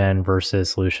solution versus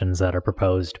solutions that are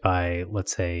proposed by,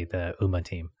 let's say, the UMA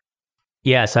team?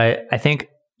 Yeah, so I think,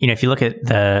 if you look at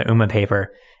the UMA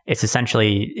paper, it's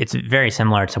very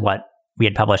similar to what we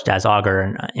had published as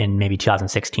Augur in maybe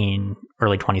 2016,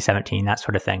 early 2017, that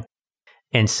sort of thing.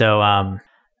 And so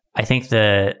I think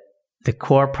the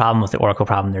core problem with the Oracle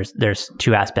problem, there's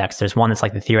two aspects. There's one that's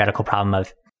like the theoretical problem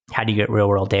of how do you get real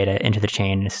world data into the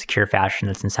chain in a secure fashion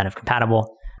that's incentive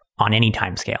compatible on any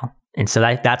time scale. And so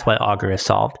that's what Augur has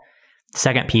solved. The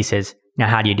second piece is, now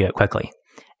how do you do it quickly?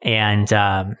 And,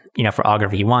 for Augur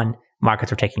V1,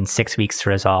 markets are taking 6 weeks to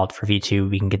resolve. For V2,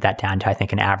 we can get that down to, I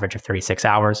think, an average of 36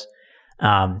 hours.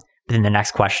 But then the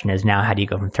next question is, now how do you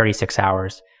go from 36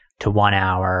 hours to 1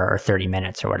 hour or 30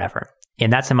 minutes or whatever?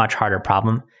 And that's a much harder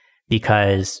problem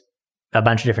because a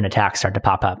bunch of different attacks start to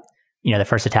pop up. The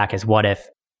first attack is, what if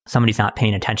somebody's not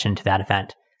paying attention to that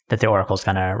event that the Oracle's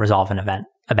going to resolve an event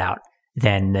about?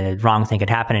 Then the wrong thing could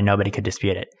happen and nobody could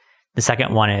dispute it. The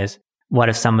second one is, what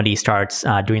if somebody starts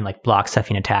doing like block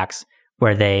stuffing attacks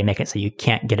where they make it so you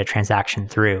can't get a transaction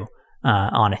through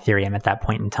on Ethereum at that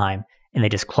point in time, and they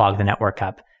just clog the network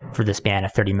up for the span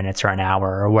of 30 minutes or an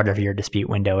hour or whatever your dispute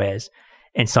window is.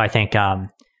 And so I think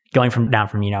going down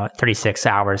from 36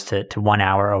 hours to 1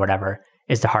 hour or whatever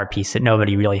is the hard piece that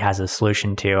nobody really has a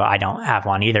solution to. I don't have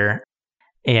one either.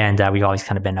 And we've always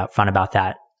kind of been upfront about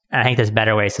that. And I think there's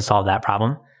better ways to solve that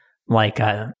problem. Like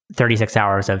 36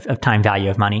 hours of time value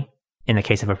of money in the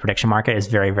case of a prediction market is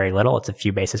very, very little. It's a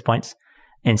few basis points.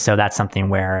 And so that's something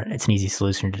where it's an easy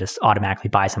solution to just automatically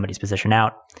buy somebody's position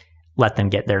out, let them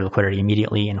get their liquidity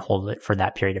immediately and hold it for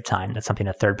that period of time. That's something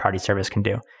a third-party service can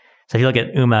do. So if you look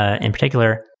at UMA in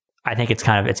particular, I think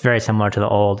it's very similar to the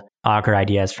old Augur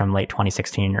ideas from late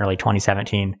 2016, early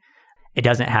 2017. It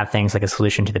doesn't have things like a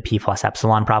solution to the P plus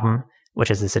epsilon problem, which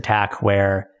is this attack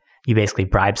where you basically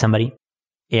bribe somebody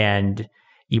and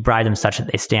you bribe them such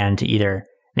that they stand to either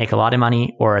make a lot of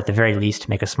money or at the very least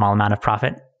make a small amount of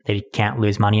profit. They can't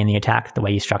lose money in the attack the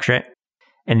way you structure it.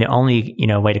 And the only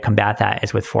way to combat that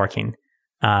is with forking,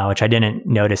 which I didn't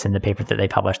notice in the paper that they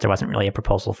published. There wasn't really a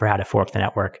proposal for how to fork the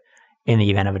network in the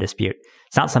event of a dispute.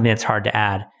 It's not something that's hard to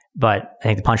add, but I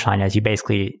think the punchline is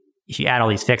if you add all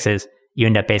these fixes, you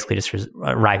end up basically just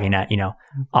arriving at,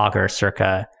 Augur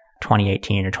circa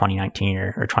 2018 or 2019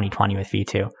 or 2020 with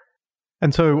V2.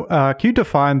 And so can you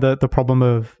define the problem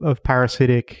of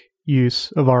parasitic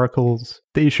use of oracles,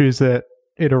 the issues that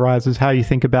it arises, how you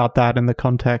think about that in the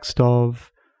context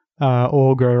of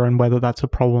Augur and whether that's a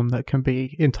problem that can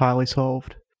be entirely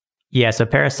solved? Yeah, so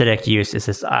parasitic use is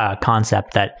this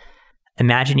concept that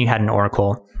imagine you had an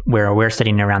oracle where we're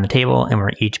sitting around the table and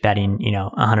we're each betting,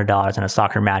 $100 on a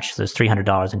soccer match. So there's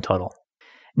 $300 in total.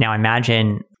 Now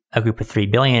imagine a group of 3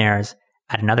 billionaires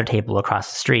at another table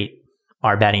across the street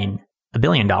are betting $1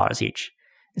 billion each.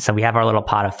 So we have our little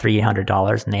pot of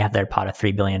 $300 and they have their pot of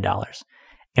 $3 billion.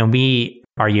 And we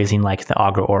are using like the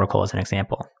Augur Oracle as an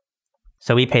example.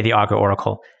 So we pay the Augur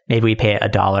Oracle, maybe we pay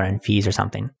 $1 in fees or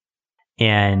something.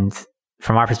 And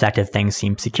from our perspective, things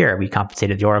seem secure. We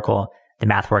compensated the Oracle, the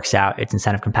math works out, it's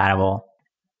incentive compatible.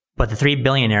 But the 3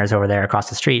 billionaires over there across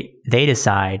the street, they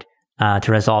decide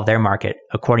to resolve their market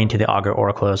according to the Augur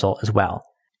Oracle result as well.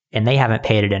 And they haven't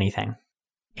paid it anything.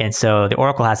 And so the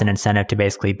Oracle has an incentive to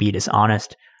basically be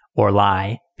dishonest or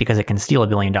lie because it can steal $1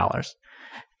 billion.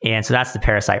 And so that's the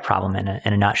parasite problem in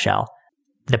a nutshell.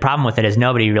 The problem with it is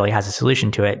nobody really has a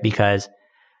solution to it because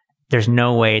there's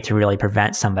no way to really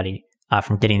prevent somebody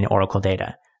from getting the Oracle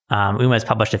data. Uma has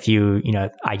published a few,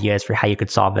 ideas for how you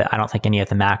could solve it. I don't think any of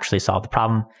them actually solve the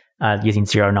problem. Using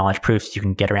zero knowledge proofs, you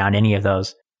can get around any of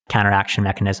those counteraction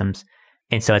mechanisms.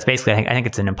 And so it's basically, I think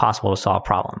it's an impossible to solve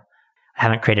problem. I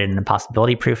haven't created an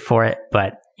impossibility proof for it,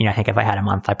 but I think if I had a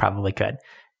month, I probably could.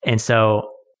 And so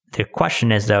the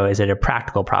question is, though, is it a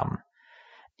practical problem?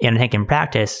 And I think in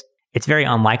practice, it's very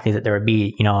unlikely that there would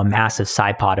be, a massive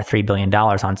side pot of $3 billion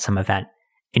on some event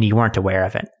and you weren't aware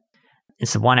of it. And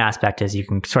so one aspect is you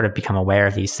can sort of become aware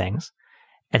of these things.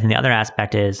 And then the other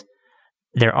aspect is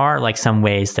there are like some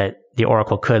ways that the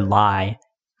Oracle could lie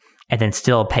and then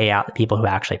still pay out the people who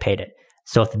actually paid it.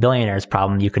 So if the billionaire's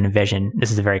problem, you can envision,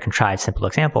 this is a very contrived, simple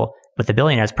example, but the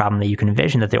billionaire's problem that you can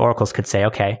envision that the oracles could say,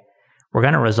 okay, we're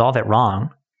going to resolve it wrong.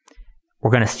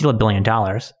 We're going to steal $1 billion.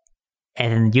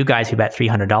 And then you guys who bet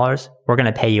 $300, we're going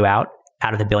to pay you out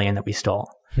of the $1 billion that we stole.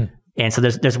 And so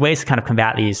there's ways to kind of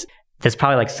combat these. There's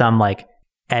probably like some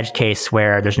edge case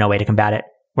where there's no way to combat it,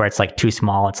 where it's like too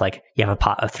small. It's like you have a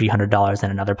pot of $300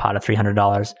 and another pot of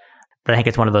 $300. But I think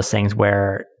it's one of those things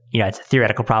where, it's a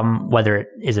theoretical problem. Whether it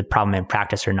is a problem in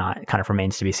practice or not, it kind of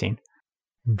remains to be seen.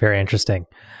 Very interesting.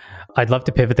 I'd love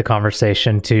to pivot the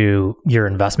conversation to your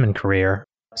investment career.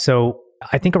 So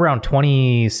I think around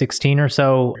 2016 or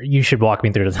so, you should walk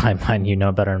me through the timeline. You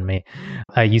know better than me.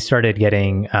 You started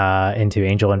getting into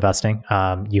angel investing.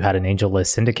 You had an AngelList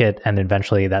syndicate, and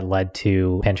eventually that led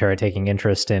to Pantera taking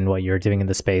interest in what you're doing in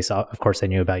the space. Of course, I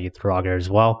knew about you through Augur as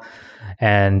well.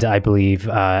 And I believe,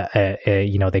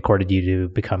 they courted you to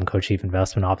become co-chief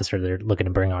investment officer. They're looking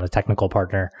to bring on a technical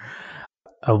partner.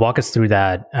 Walk us through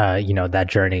that, that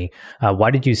journey. Why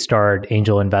did you start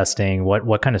angel investing?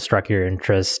 What kind of struck your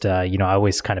interest? I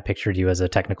always kind of pictured you as a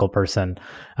technical person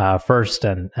first,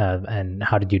 and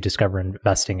how did you discover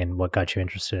investing and what got you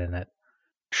interested in it?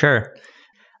 Sure.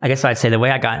 I guess I'd say the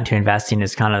way I got into investing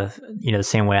is kind of, the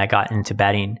same way I got into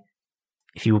betting.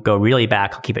 If you go really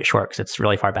back, I'll keep it short because it's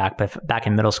really far back. But back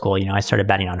in middle school, I started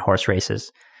betting on horse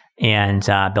races and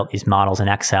built these models in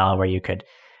Excel where you could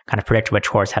kind of predict which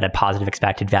horse had a positive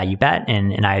expected value bet.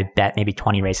 And I bet maybe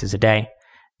 20 races a day.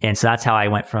 And so that's how I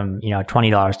went from,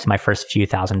 $20 to my first few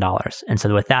 $1,000s. And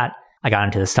so with that, I got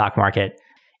into the stock market,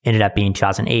 ended up being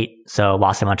 2008. So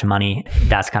lost a bunch of money.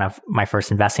 That's kind of my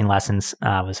first investing lessons,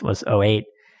 was 08.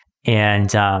 And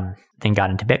then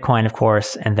got into Bitcoin, of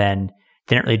course, and then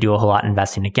didn't really do a whole lot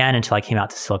investing again until I came out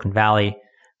to Silicon Valley.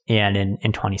 And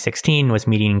in 2016 was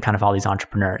meeting kind of all these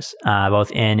entrepreneurs,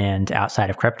 both in and outside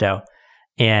of crypto.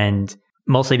 And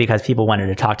mostly because people wanted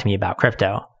to talk to me about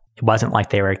crypto. It wasn't like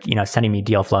they were, sending me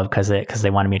deal flow because they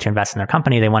wanted me to invest in their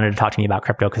company. They wanted to talk to me about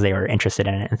crypto because they were interested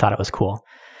in it and thought it was cool.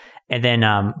 And then,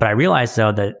 but I realized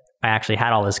though that I actually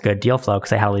had all this good deal flow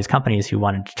because I had all these companies who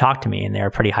wanted to talk to me and they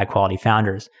were pretty high quality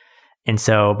founders. And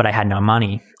so, but I had no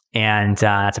money. And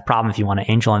that's a problem if you want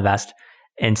to angel invest.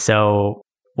 And so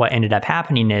what ended up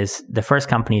happening is the first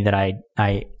company that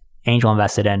I angel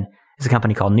invested in is a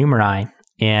company called Numerai.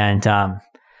 And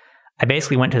I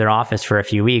basically went to their office for a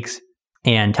few weeks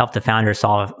and helped the founder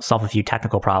solve a few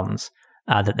technical problems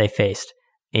that they faced.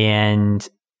 And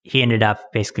he ended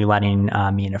up basically letting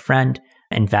me and a friend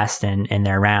invest in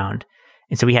their round.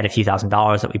 And so we had a few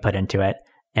 $1,000s that we put into it.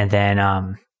 And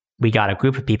then we got a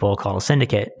group of people called a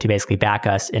syndicate to basically back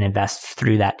us and invest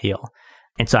through that deal.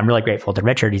 And so I'm really grateful to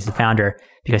Richard, he's the founder,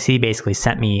 because he basically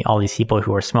sent me all these people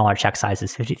who were smaller check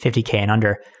sizes, 50K and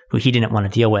under, who he didn't want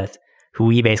to deal with, who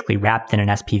we basically wrapped in an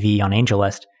SPV on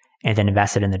AngelList and then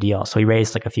invested in the deal. So we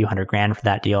raised like a few $100,000 for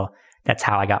that deal. That's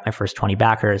how I got my first 20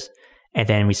 backers. And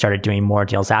then we started doing more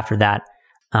deals after that.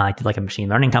 I did like a machine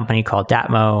learning company called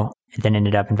Datmo, and then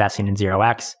ended up investing in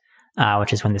 0x,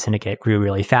 which is when the syndicate grew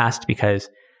really fast because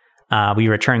we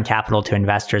returned capital to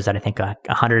investors at I think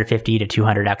 150 to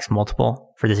 200x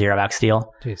multiple for the 0x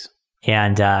deal. Jeez.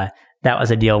 And that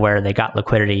was a deal where they got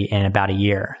liquidity in about a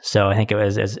year. So I think it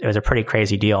was a pretty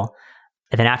crazy deal.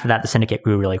 And then after that, the syndicate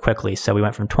grew really quickly. So we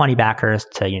went from 20 backers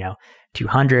to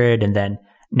 200, and then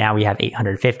now we have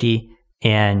 850.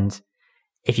 And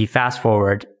if you fast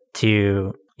forward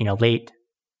to late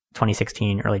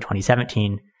 2016, early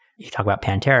 2017, you talk about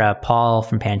Pantera. Paul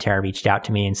from Pantera reached out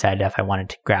to me and said if I wanted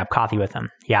to grab coffee with him.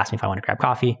 He asked me if I wanted to grab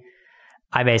coffee.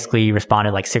 I basically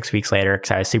responded like 6 weeks later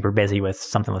because I was super busy with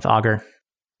something with Augur.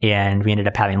 And we ended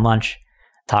up having lunch,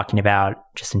 talking about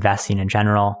just investing in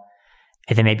general.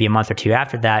 And then maybe a month or two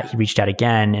after that, he reached out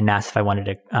again and asked if I wanted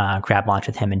to grab lunch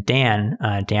with him and Dan.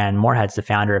 Dan Moorhead's the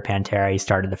founder of Pantera. He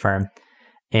started the firm.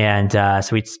 And so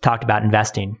we talked about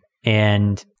investing.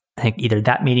 And I think either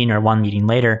that meeting or one meeting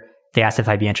later, they asked if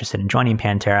I'd be interested in joining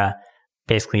Pantera,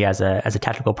 basically as a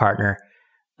technical partner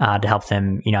to help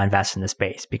them, invest in the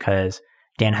space, because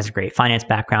Dan has a great finance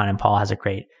background and Paul has a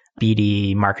great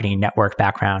BD marketing network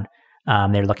background.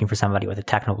 They're looking for somebody with a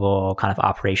technical kind of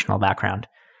operational background.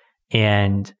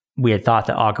 And we had thought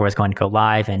that Augur was going to go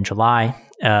live in July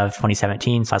of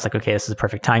 2017. So I was like, okay, this is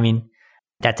perfect timing.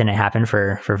 That didn't happen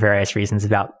for various reasons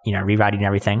about, rewriting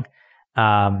everything.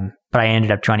 But I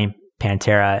ended up joining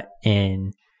Pantera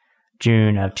in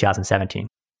June of 2017.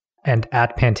 And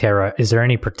at Pantera, is there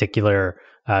any particular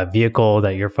vehicle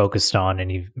that you're focused on,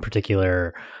 any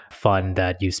particular fund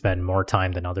that you spend more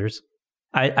time than others?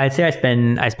 I'd say I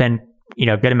spend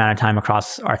a good amount of time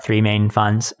across our three main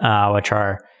funds, which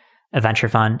are a venture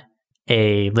fund,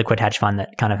 a liquid hedge fund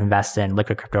that kind of invests in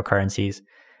liquid cryptocurrencies.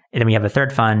 And then we have a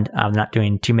third fund I'm not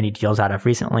doing too many deals out of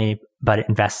recently, but it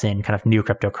invests in kind of new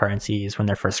cryptocurrencies when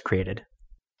they're first created.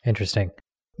 Interesting.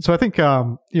 So I think,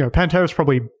 Pantera is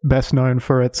probably best known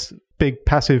for its big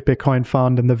passive Bitcoin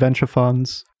fund and the venture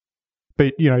funds.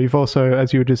 But, you've also,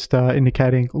 as you were just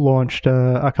indicating, launched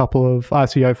a couple of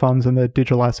ICO funds and the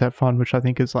digital asset fund, which I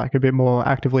think is like a bit more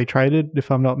actively traded, if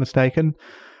I'm not mistaken.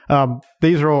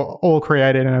 These are all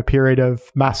created in a period of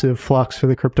massive flux for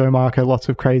the crypto market. Lots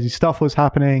of crazy stuff was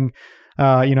happening.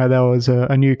 There was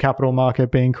a new capital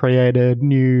market being created,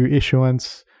 new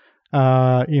issuance,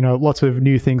 lots of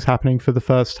new things happening for the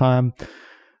first time.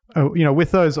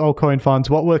 With those altcoin funds,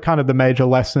 what were kind of the major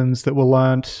lessons that were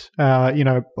learned?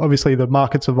 Obviously the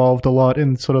market's evolved a lot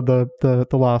in sort of the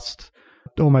last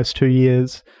almost 2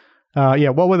 years.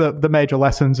 What were the major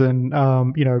lessons, and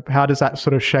how does that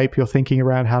sort of shape your thinking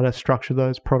around how to structure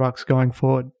those products going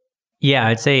forward? Yeah,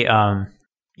 I'd say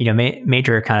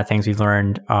major kind of things we've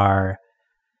learned are,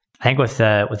 I think with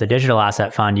the digital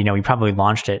asset fund, we probably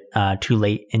launched it too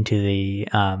late into the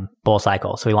bull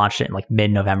cycle. So we launched it in like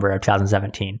mid-November of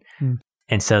 2017.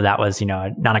 And so that was,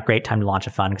 not a great time to launch a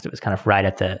fund because it was kind of right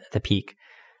at the peak.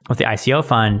 With the ICO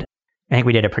fund, I think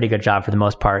we did a pretty good job for the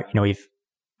most part. We've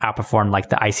outperformed like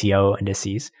the ICO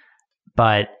indices.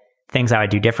 But things I would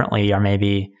do differently are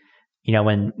maybe,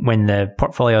 when the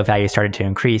portfolio value started to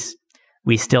increase,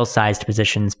 we still sized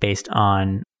positions based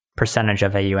on percentage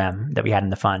of AUM that we had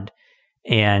in the fund.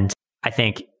 And I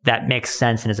think that makes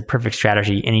sense and is a perfect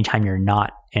strategy anytime you're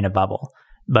not in a bubble.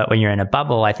 But when you're in a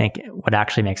bubble, I think what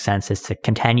actually makes sense is to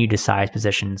continue to size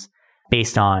positions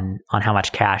based on how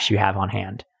much cash you have on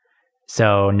hand.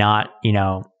 So not,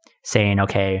 saying,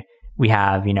 okay, we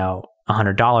have,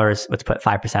 $100, let's put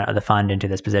 5% of the fund into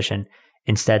this position.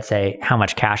 Instead, say, how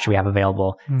much cash do we have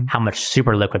available? How much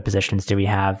super liquid positions do we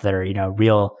have that are,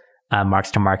 real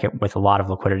marks to market with a lot of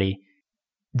liquidity?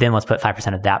 Then let's put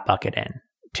 5% of that bucket in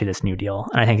to this new deal.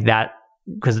 And I think that,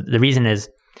 because the reason is,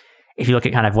 if you look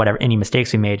at kind of any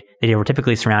mistakes we made, they were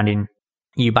typically surrounding,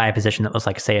 you buy a position that was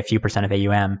like, say, a few percent of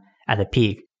AUM at the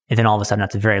peak, and then all of a sudden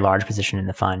that's a very large position in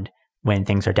the fund when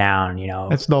things are down,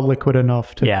 It's not liquid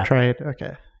enough to trade.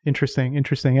 Okay. Interesting.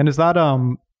 And is that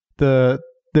the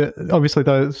obviously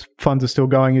those funds are still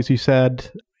going, as you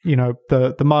said,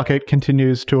 the market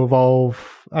continues to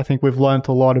evolve. I think we've learned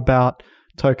a lot about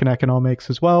token economics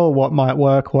as well, what might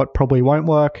work, what probably won't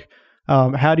work.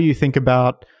 How do you think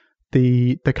about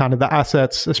the kind of the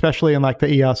assets, especially in like the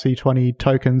ERC20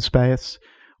 token space?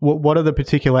 What are the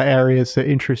particular areas that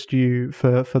interest you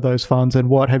for those funds, and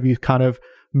what have you kind of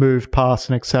moved past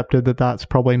and accepted that that's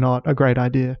probably not a great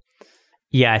idea?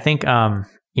 Yeah, I think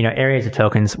areas of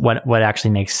tokens, what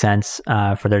actually makes sense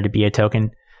for there to be a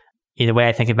token. The way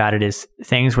I think about it is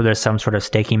things where there's some sort of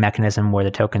staking mechanism where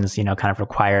the token's kind of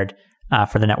required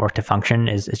for the network to function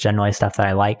is generally stuff that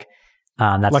I like.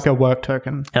 That's like a work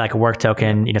token. Like a work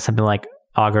token, something like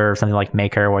Augur or something like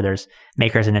Maker, where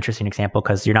Maker is an interesting example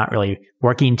because you're not really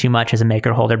working too much as a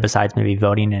Maker holder besides maybe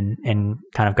voting and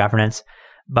kind of governance,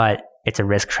 but it's a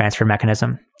risk transfer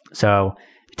mechanism. So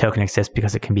the token exists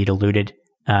because it can be diluted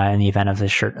in the event of a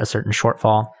certain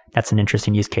shortfall. That's an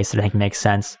interesting use case that I think makes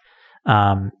sense.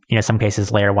 Some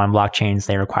cases, layer one blockchains,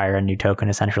 they require a new token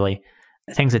essentially.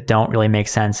 Things that don't really make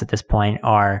sense at this point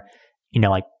are,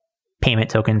 like payment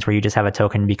tokens where you just have a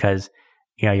token because,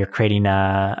 you're creating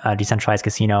a decentralized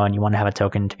casino and you want to have a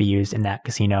token to be used in that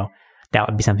casino. That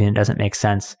would be something that doesn't make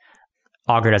sense.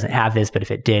 Augur doesn't have this, but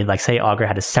if it did, like say Augur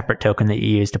had a separate token that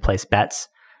you use to place bets,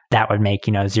 that would make,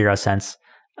 0 sense.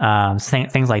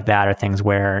 Things like that are things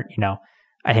where,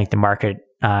 I think the market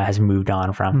has moved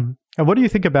on from. And what do you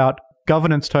think about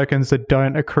governance tokens that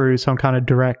don't accrue some kind of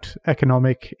direct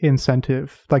economic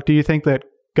incentive? Like, do you think that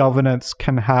governance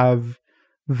can have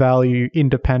value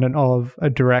independent of a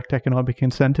direct economic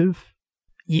incentive?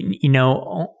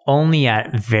 Only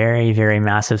at very, very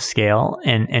massive scale.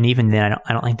 And even then,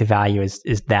 I don't think the value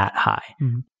is that high.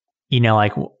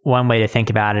 Mm-hmm. One way to think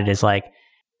about it is like,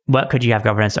 what could you have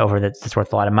governance over that's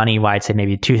worth a lot of money? Well, I'd say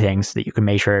maybe two things that you can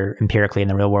measure empirically in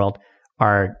the real world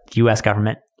are the US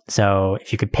government. So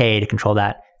if you could pay to control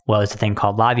that, well, there's a thing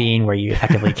called lobbying where you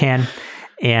effectively can.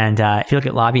 And if you look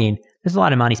at lobbying, there's a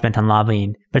lot of money spent on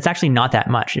lobbying, but it's actually not that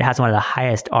much. It has one of the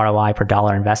highest ROI per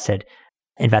dollar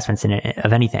investments in it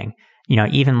of anything.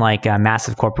 Even like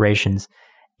massive corporations,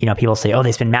 people say, oh,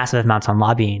 they spend massive amounts on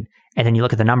lobbying. And then you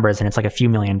look at the numbers and it's like a few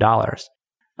 $1 million.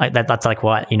 Like that's like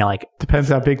what, depends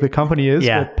how big the company is.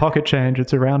 Yeah. But pocket change,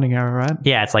 it's a rounding error, right?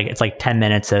 Yeah. It's like 10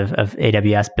 minutes of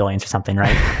AWS billions or something,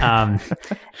 right?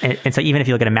 and so even if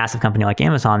you look at a massive company like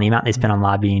Amazon, the amount they spend on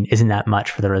lobbying isn't that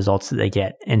much for the results that they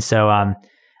get. And so I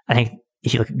think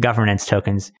if you look at governance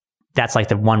tokens, that's like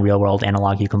the one real world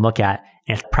analog you can look at,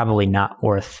 and it's probably not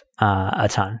worth a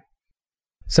ton.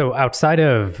 So outside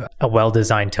of a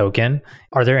well-designed token,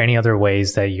 are there any other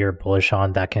ways that you're bullish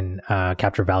on that can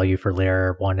capture value for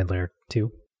layer 1 and layer 2?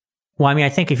 Well, I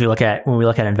think if you look at, when we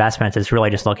look at investments, it's really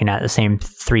just looking at the same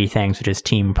three things, which is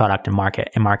team, product, and market.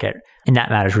 And that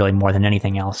matters really more than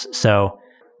anything else. So,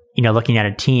 looking at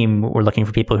a team, we're looking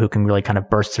for people who can really kind of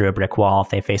burst through a brick wall if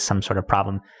they face some sort of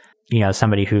problem.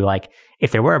 Somebody who, like,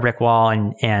 if there were a brick wall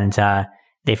and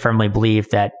they firmly believe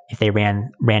that if they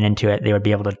ran into it, they would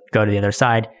be able to go to the other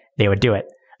side, they would do it.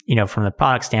 From the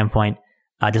product standpoint,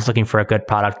 just looking for a good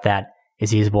product that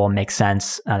is usable, makes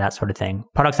sense, that sort of thing.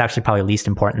 Product's actually probably least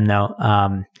important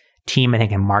though. Team, I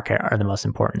think, and market are the most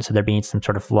important. So there being some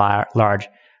sort of large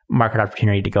market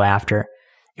opportunity to go after.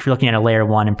 If you're looking at a layer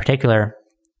 1 in particular,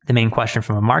 the main question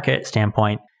from a market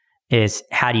standpoint is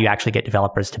how do you actually get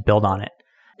developers to build on it?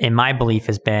 And my belief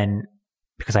has been,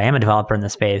 because I am a developer in the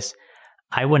space,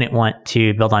 I wouldn't want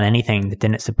to build on anything that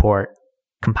didn't support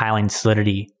compiling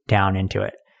Solidity down into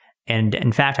it. And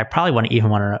in fact, I probably wouldn't even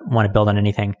want to build on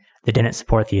anything that didn't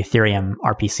support the Ethereum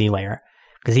RPC layer.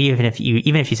 Because even if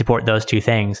you support those two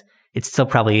things, it's still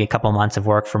probably a couple months of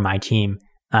work for my team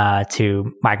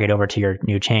to migrate over to your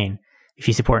new chain. If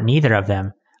you support neither of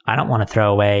them, I don't want to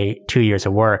throw away 2 years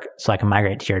of work so I can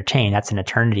migrate to your chain. That's an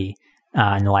eternity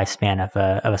in the lifespan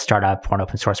of a startup or an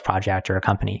open source project or a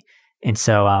company. And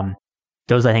so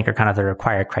those, I think, are kind of the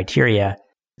required criteria.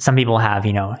 Some people have,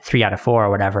 3 out of 4 or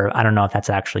whatever. I don't know if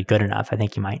that's actually good enough. I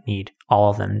think you might need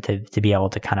all of them to be able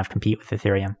to kind of compete with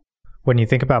Ethereum. When you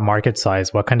think about market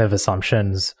size, what kind of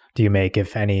assumptions do you make,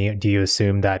 if any? Do you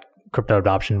assume that crypto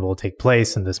adoption will take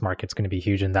place and this market's going to be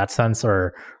huge in that sense?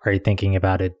 Or are you thinking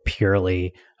about it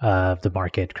purely of the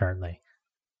market currently?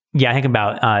 Yeah, I think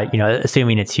about,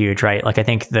 assuming it's huge, right? Like, I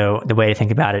think the way to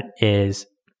think about it is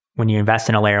when you invest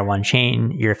in a layer 1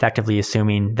 chain, you're effectively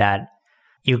assuming that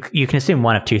you can assume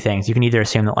one of two things. You can either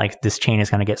assume that, like, this chain is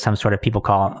going to get some sort of, people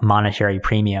call it monetary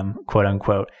premium, quote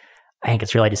unquote. I think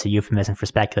it's really just a euphemism for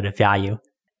speculative value.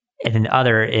 And then the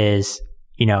other is,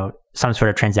 some sort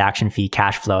of transaction fee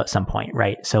cash flow at some point,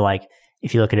 right? So, like,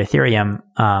 if you look at Ethereum,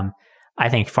 I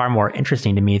think far more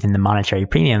interesting to me than the monetary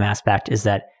premium aspect is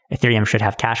that Ethereum should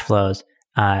have cash flows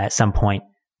at some point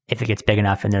if it gets big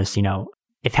enough. And there's,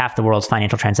 if half the world's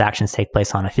financial transactions take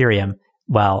place on Ethereum,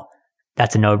 well,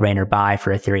 that's a no-brainer buy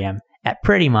for Ethereum at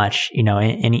pretty much,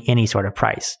 any sort of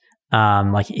price.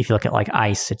 Like, if you look at, like,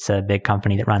 ICE, it's a big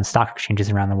company that runs stock exchanges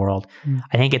around the world.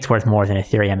 I think it's worth more than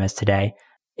Ethereum is today.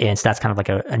 And so that's kind of like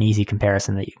an easy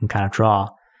comparison that you can kind of draw.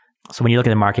 So when you look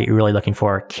at the market, you're really looking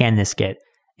for, can this get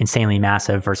insanely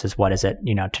massive versus what is it,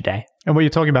 today? And what you're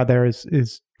talking about there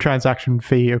is transaction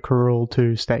fee accrual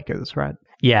to stakers, right?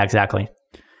 Yeah, exactly.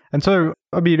 And so,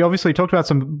 obviously you talked about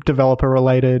some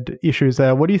developer-related issues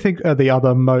there. What do you think are the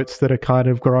other moats that are kind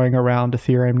of growing around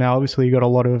Ethereum now? Obviously, you've got a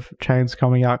lot of chains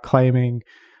coming out claiming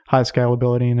high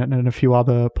scalability and a few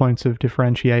other points of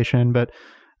differentiation. But,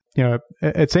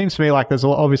 it seems to me like there's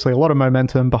obviously a lot of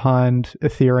momentum behind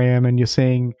Ethereum, and you're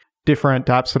seeing different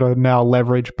dApps that are now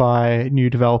leveraged by new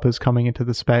developers coming into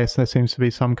the space. There seems to be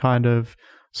some kind of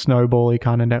snowball-y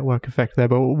kind of network effect there.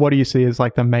 But what do you see as,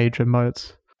 like, the major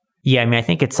moats? Yeah, I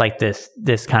think it's like this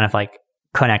kind of, like,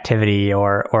 connectivity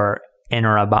or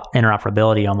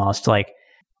interoperability almost. Like,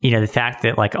 the fact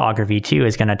that, like, Augur V2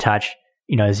 is going to touch,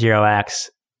 0x,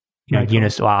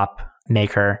 Uniswap,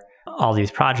 Maker, all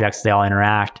these projects, they all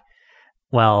interact.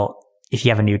 Well, if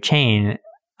you have a new chain,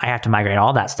 I have to migrate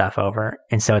all that stuff over.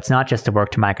 And so it's not just the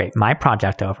work to migrate my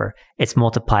project over, it's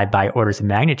multiplied by orders of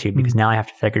magnitude, because now I have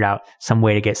to figure out some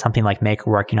way to get something like Maker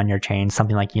working on your chain,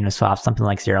 something like Uniswap, something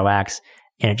like 0x.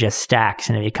 And it just stacks,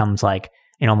 and it becomes like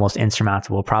an almost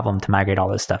insurmountable problem to migrate all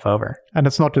this stuff over. And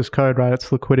it's not just code, right?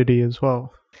 It's liquidity as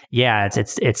well. Yeah,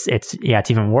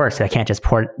 it's even worse. I can't just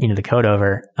port the code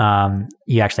over.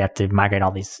 You actually have to migrate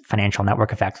all these financial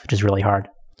network effects, which is really hard.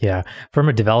 Yeah. From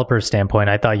a developer standpoint,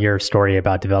 I thought your story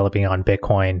about developing on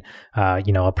Bitcoin,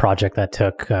 a project that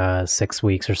took 6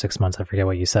 weeks or 6 months, I forget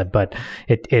what you said, but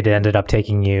it ended up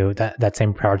taking you, that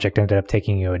same project ended up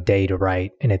taking you a day to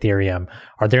write in Ethereum.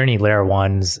 Are there any layer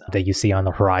ones that you see on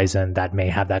the horizon that may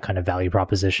have that kind of value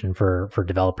proposition for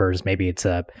developers? Maybe it's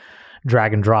a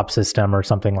drag and drop system or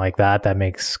something like that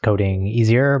makes coding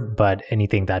easier, but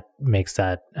anything that makes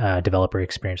that developer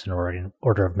experience in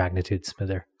order of magnitude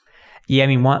smoother. Yeah, I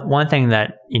mean, one thing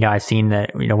that, I've seen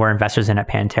that, we're investors in at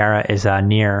Pantera is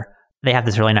Near. They have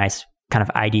this really nice kind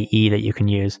of IDE that you can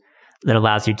use that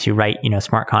allows you to write,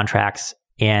 smart contracts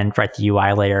and write the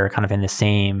UI layer kind of in the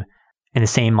same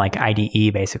like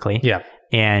IDE basically. Yeah.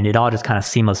 And it all just kind of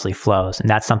seamlessly flows. And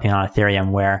that's something on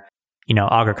Ethereum where,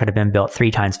 Augur could have been built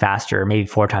 3 times faster, maybe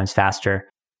 4 times faster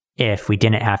if we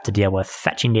didn't have to deal with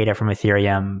fetching data from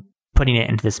Ethereum, putting it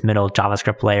into this middle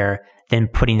JavaScript layer, then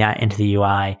putting that into the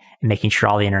UI and making sure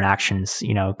all the interactions,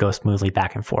 go smoothly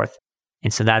back and forth.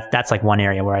 And so that's like one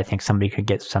area where I think somebody could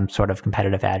get some sort of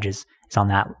competitive edge is on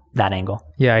that angle.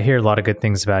 Yeah, I hear a lot of good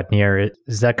things about Near.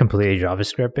 Is that completely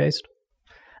JavaScript based?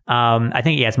 I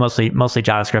think, it's mostly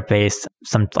JavaScript based,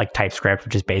 some like TypeScript,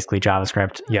 which is basically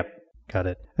JavaScript. Yep. Got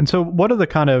it. And so what are the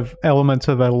kind of elements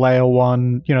of a layer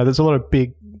one? There's a lot of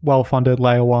big, well-funded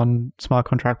layer one smart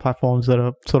contract platforms that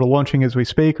are sort of launching as we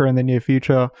speak or in the near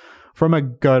future. From a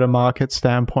go-to-market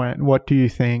standpoint, what do you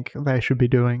think they should be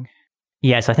doing?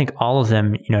 Yeah, so I think all of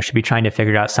them, should be trying to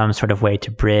figure out some sort of way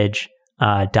to bridge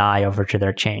DAI over to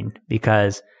their chain.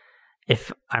 Because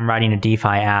if I'm writing a DeFi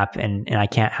app and I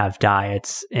can't have DAI,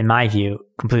 it's, in my view,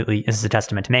 completely, this is a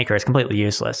testament to Maker, it's completely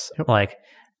useless. Yep. Like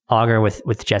Augur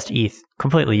with just ETH,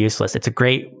 completely useless.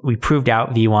 We proved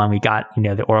out V1, we got,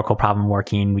 the Oracle problem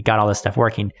working, we got all this stuff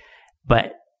working,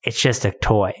 but it's just a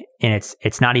toy. And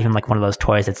it's not even like one of those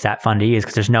toys that's that fun to use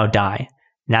because there's no DAI.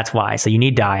 And that's why. So you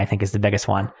need DAI, I think, is the biggest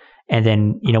one. And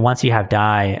then, once you have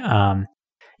DAI,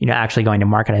 actually going to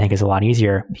market, I think, is a lot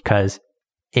easier because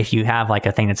if you have like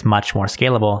a thing that's much more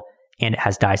scalable and it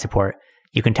has DAI support,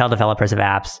 you can tell developers of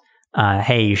apps,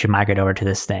 hey, you should migrate over to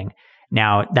this thing.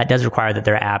 Now, that does require that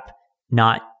their app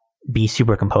not be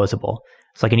super composable.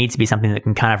 So like it needs to be something that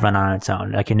can kind of run on its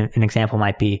own. Like an example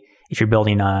might be if you're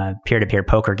building a peer-to-peer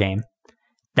poker game,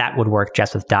 that would work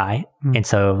just with DAI. And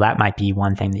so that might be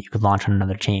one thing that you could launch on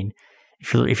another chain.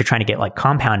 If you're trying to get like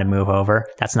Compound to move over,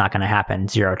 that's not going to happen.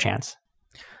 0 chance.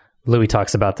 Louis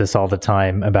talks about this all the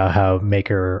time about how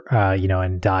Maker,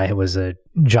 and DAI was a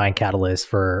giant catalyst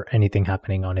for anything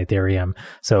happening on Ethereum.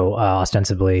 So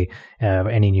ostensibly,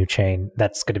 any new chain,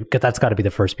 that's got to be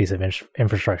the first piece of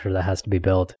infrastructure that has to be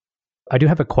built. I do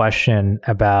have a question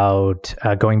about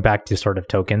going back to sort of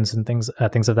tokens and things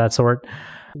of that sort.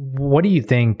 What do you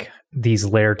think these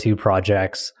layer 2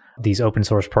 projects, these open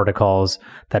source protocols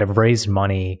that have raised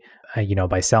money,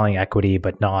 by selling equity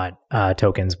but not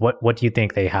tokens, what do you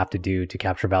think they have to do to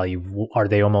capture value? Are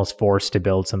they almost forced to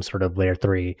build some sort of layer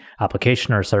 3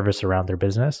 application or service around their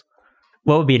business?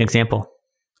 What would be an example?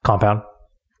 Compound.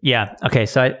 Yeah. Okay.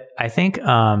 So I think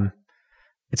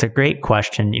it's a great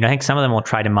question. I think some of them will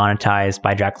try to monetize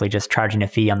by directly just charging a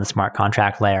fee on the smart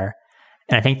contract layer.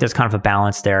 And I think there's kind of a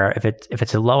balance there. If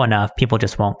it's low enough, people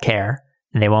just won't care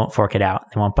and they won't fork it out.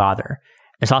 They won't bother.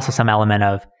 There's also some element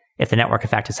of if the network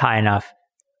effect is high enough,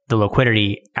 the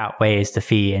liquidity outweighs the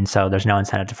fee. And so there's no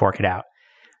incentive to fork it out.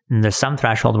 And there's some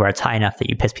threshold where it's high enough that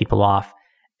you piss people off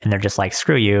and they're just like,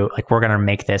 screw you. Like, we're going to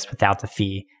make this without the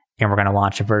fee. And we're going to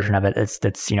launch a version of it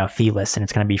that's feeless and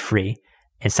it's going to be free.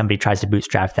 And somebody tries to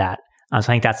bootstrap that. So I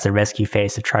think that's the risk you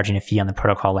face of charging a fee on the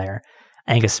protocol layer.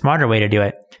 I think a smarter way to do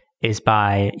it is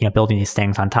by, building these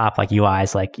things on top, like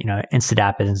UIs, like,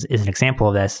 Instadapp is an example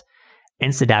of this.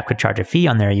 Instadapp could charge a fee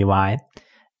on their UI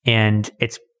and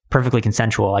it's perfectly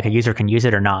consensual. Like a user can use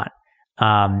it or not.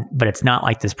 But it's not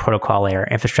like this protocol layer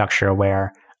infrastructure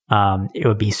where it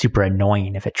would be super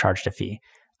annoying if it charged a fee.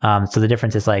 So the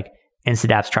difference is like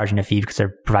Instadapp's charging a fee because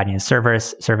they're providing a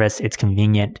service, it's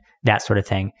convenient, that sort of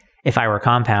thing. If I were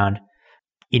Compound,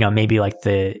 maybe like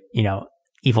the,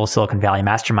 evil Silicon Valley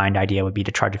mastermind idea would be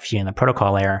to charge a fee on the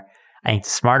protocol layer. I think the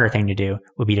smarter thing to do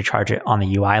would be to charge it on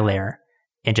the UI layer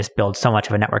and just build so much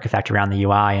of a network effect around the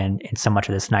UI and so much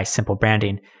of this nice, simple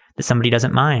branding that somebody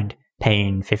doesn't mind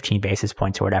paying 15 basis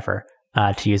points or whatever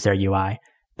to use their UI.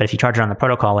 But if you charge it on the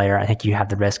protocol layer, I think you have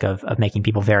the risk of making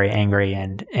people very angry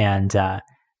and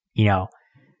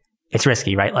it's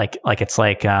risky, right? Like it's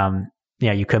like,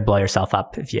 you could blow yourself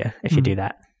up if you do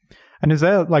that. And is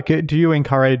there do you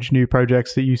encourage new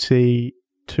projects that you see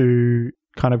to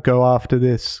kind of go after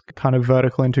this kind of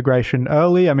vertical integration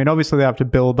early? I mean, obviously they have to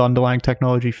build underlying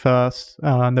technology first,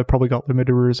 and they've probably got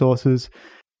limited resources.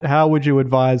 How would you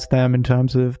advise them in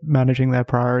terms of managing their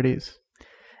priorities?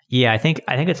 Yeah, I think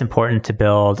it's important to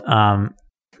build,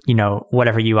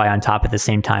 whatever UI on top at the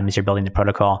same time as you're building the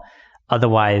protocol.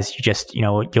 Otherwise, you just,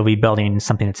 you'll be building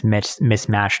something that's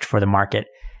mismatched for the market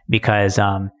because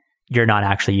you're not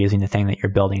actually using the thing that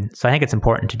you're building. So I think it's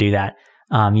important to do that.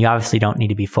 You obviously don't need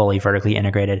to be fully vertically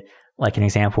integrated. Like an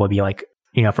example would be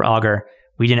for Augur,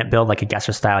 we didn't build like a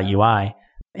Guesser style UI,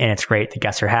 and it's great that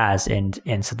Guesser has, and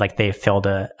so they filled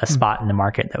a spot in the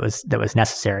market that was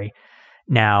necessary.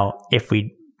 Now, if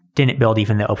we didn't build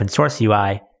even the open source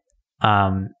UI,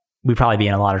 we'd probably be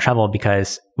in a lot of trouble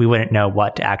because we wouldn't know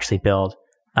what to actually build,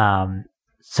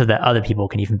 so that other people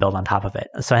can even build on top of it.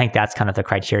 So I think that's kind of the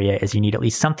criteria, is you need at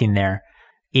least something there,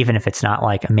 even if it's not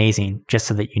like amazing, just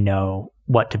so that you know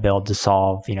what to build to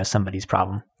solve, somebody's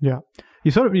problem. Yeah.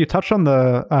 You touched on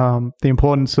the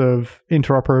importance of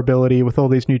interoperability with all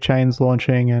these new chains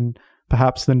launching, and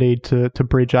perhaps the need to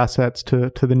bridge assets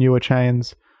to the newer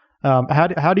chains.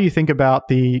 How do you think about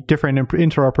the different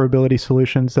interoperability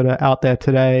solutions that are out there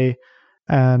today,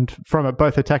 and from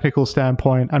both a technical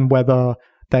standpoint and whether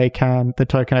the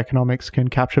token economics can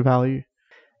capture value?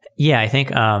 Yeah, I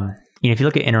think if you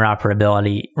look at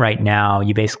interoperability right now,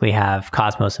 you basically have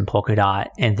Cosmos and Polkadot,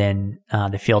 and then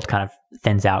the field kind of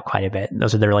thins out quite a bit.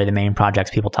 Those are really the main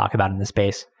projects people talk about in the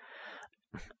space.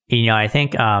 I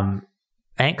think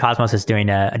Cosmos is doing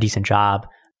a decent job.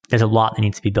 There's a lot that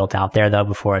needs to be built out there though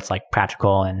before it's like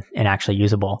practical and actually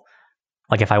usable.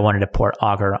 Like if I wanted to port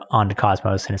Augur onto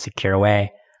Cosmos in a secure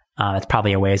way, it's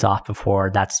probably a ways off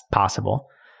before that's possible.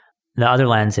 The other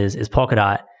lens is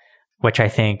Polkadot, which I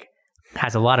think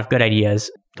has a lot of good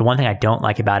ideas. The one thing I don't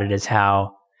like about it is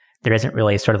how there isn't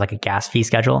really sort of like a gas fee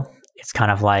schedule. It's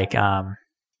kind of like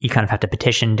you kind of have to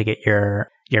petition to get your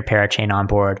parachain on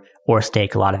board, or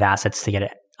stake a lot of assets to get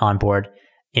it on board.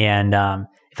 And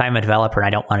if I'm a developer and I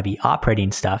don't want to be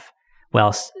operating stuff,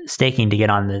 well, staking to get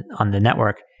on the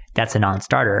network, that's a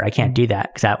non-starter. I can't do that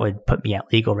because that would put me at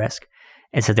legal risk.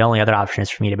 And so the only other option is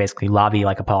for me to basically lobby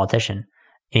like a politician.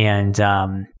 And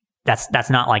that's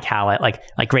not like how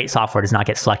like great software does not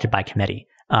get selected by committee.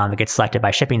 It gets selected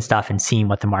by shipping stuff and seeing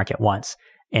what the market wants.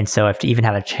 And so if to even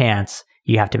have a chance,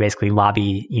 you have to basically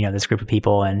lobby, this group of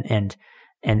people and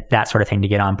that sort of thing to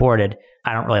get onboarded.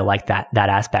 I don't really like that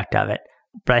aspect of it.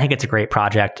 But I think it's a great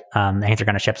project. I think they're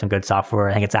going to ship some good software.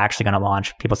 I think it's actually going to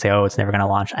launch. People say, oh, it's never going to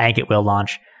launch. I think it will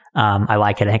launch. I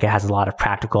like it. I think it has a lot of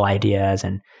practical ideas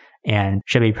and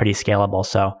should be pretty scalable.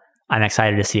 So I'm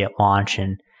excited to see it launch,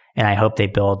 and I hope they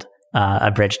build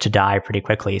a bridge to DAI pretty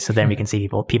quickly. So then we can see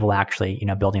people actually,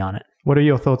 building on it. What are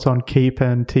your thoughts on Keep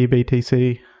and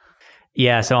TBTC?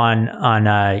 Yeah. So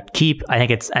on Keep, I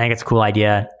think it's a cool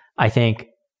idea. I think,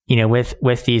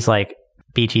 with these like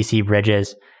BTC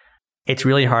bridges, it's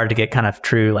really hard to get kind of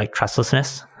true like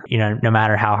trustlessness, no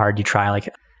matter how hard you try. Like,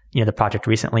 the project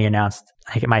recently announced,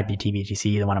 I think it might be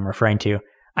TBTC, the one I'm referring to.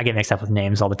 I get mixed up with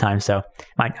names all the time, so it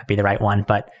might not be the right one.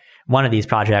 But one of these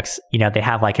projects, they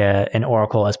have like an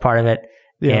Oracle as part of it.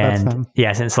 Yeah, that's them.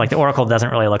 Yeah, since like the Oracle doesn't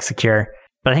really look secure,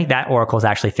 but I think that Oracle is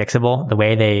actually fixable. The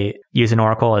way they use an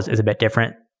Oracle is a bit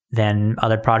different than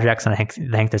other projects, and I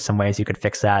think there's some ways you could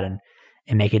fix that and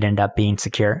make it end up being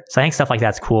secure. So I think stuff like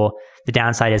that's cool. The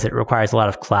downside is it requires a lot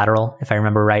of collateral, if I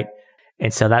remember right.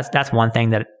 And so that's one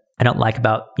thing that I don't like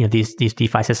about these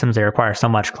DeFi systems. They require so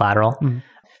much collateral.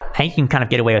 I think you can kind of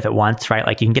get away with it once, right?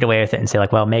 Like you can get away with it and say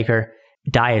like, well, Maker,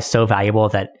 DAI is so valuable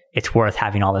that it's worth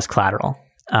having all this collateral.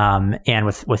 And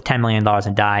with $10 million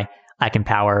in DAI, I can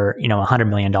power $100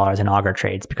 million in Augur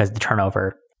trades because the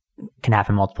turnover can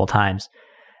happen multiple times.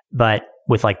 But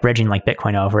with like bridging like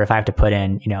Bitcoin over, if I have to put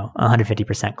in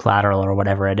 150% collateral or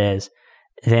whatever it is,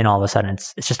 then all of a sudden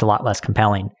it's just a lot less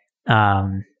compelling.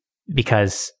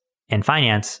 Because in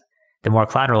finance, the more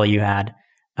collateral you add,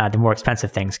 the more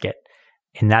expensive things get.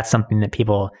 And that's something that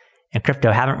people in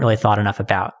crypto haven't really thought enough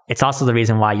about. It's also the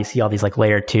reason why you see all these like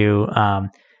layer 2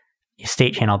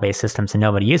 state channel based systems and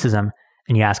nobody uses them.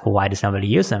 And you ask, well, why does nobody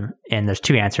use them? And there's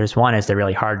two answers. One is they're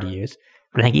really hard to use.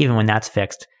 But I think even when that's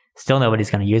fixed, still nobody's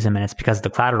going to use them. And it's because of the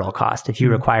collateral cost. If you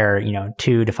require,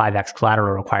 2 to 5x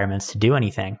collateral requirements to do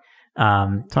anything,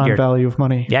 time value of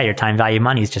money. Yeah, your time value of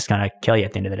money is just going to kill you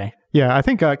at the end of the day. Yeah, I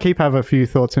think Keep have a few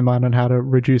thoughts in mind on how to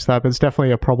reduce that, but it's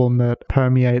definitely a problem that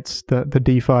permeates the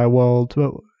DeFi world.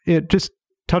 Just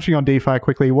touching on DeFi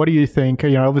quickly, what do you think?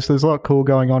 Obviously there's a lot cool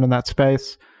going on in that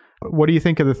space. What do you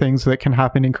think are the things that can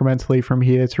happen incrementally from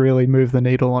here to really move the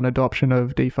needle on adoption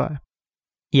of DeFi?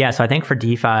 Yeah, so I think for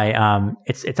DeFi,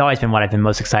 it's always been what I've been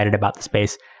most excited about the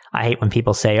space. I hate when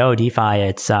people say, "Oh, DeFi,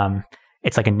 it's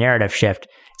like a narrative shift."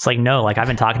 It's like, no, like I've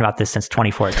been talking about this since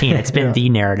 2014. It's been the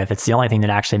narrative. It's the only thing that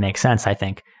actually makes sense, I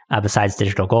think, besides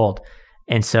digital gold.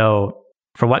 And so,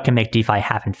 for what can make DeFi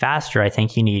happen faster, I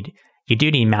think you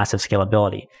do need massive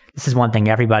scalability. This is one thing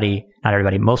not everybody,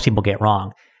 most people get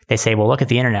wrong. They say, "Well, look at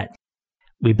the internet.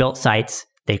 We built sites,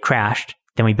 they crashed.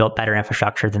 Then we built better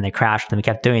infrastructure, then they crashed, and we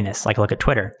kept doing this." Like, look at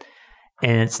Twitter.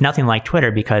 And it's nothing like Twitter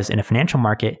because in a financial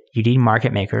market, you need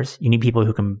market makers. You need people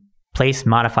who can place,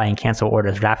 modify, and cancel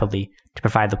orders rapidly to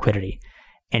provide liquidity.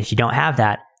 And if you don't have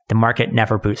that, the market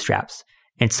never bootstraps.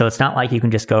 And so it's not like you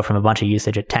can just go from a bunch of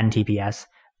usage at 10 TPS,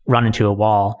 run into a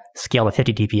wall, scale to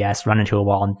 50 TPS, run into a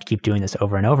wall, and keep doing this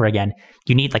over and over again.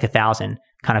 You need like 1,000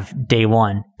 kind of day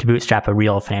one to bootstrap a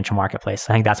real financial marketplace.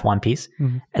 I think that's one piece.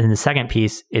 Mm-hmm. And then the second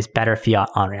piece is better fiat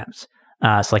on-ramps.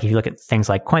 So like if you look at things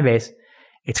like Coinbase,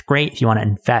 it's great if you want to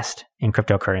invest in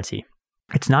cryptocurrency.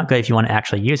 It's not good if you want to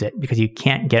actually use it because you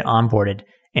can't get onboarded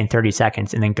in 30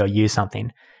 seconds and then go use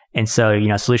something. And so,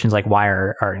 solutions like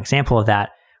Wyre are an example of that,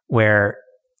 where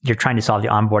you're trying to solve the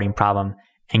onboarding problem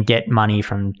and get money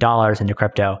from dollars into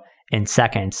crypto in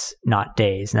seconds, not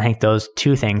days. And I think those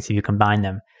two things, if you combine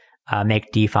them,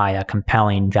 make DeFi a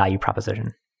compelling value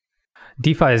proposition.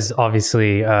 DeFi is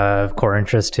obviously of core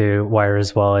interest to Wyre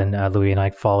as well, and Louis and I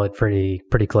follow it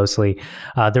pretty closely.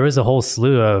 There was a whole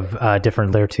slew of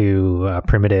different layer 2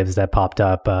 primitives that popped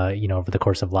up, over the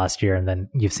course of last year, and then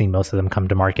you've seen most of them come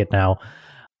to market now.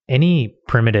 Any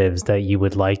primitives that you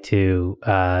would like to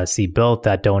see built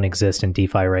that don't exist in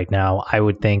DeFi right now? I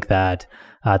would think that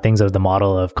things of the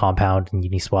model of Compound and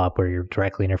Uniswap, where you're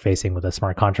directly interfacing with a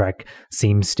smart contract,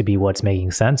 seems to be what's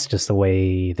making sense, just the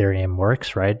way Ethereum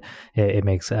works, right? It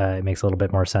makes a little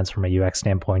bit more sense from a UX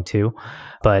standpoint too.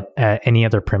 But any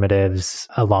other primitives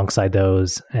alongside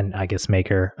those, and I guess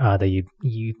Maker, that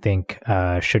you think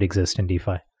should exist in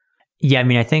DeFi? Yeah, I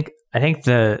mean, I think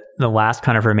the last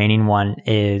kind of remaining one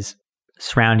is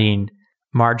surrounding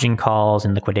margin calls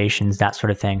and liquidations, that sort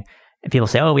of thing. And people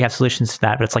say, "Oh, we have solutions to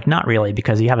that," but it's like not really,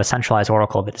 because you have a centralized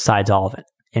oracle that decides all of it.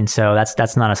 And so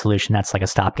that's not a solution. That's like a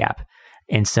stopgap.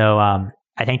 And so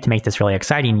I think to make this really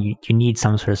exciting, you need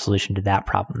some sort of solution to that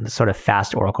problem, the sort of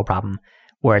fast oracle problem,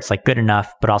 where it's like good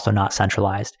enough but also not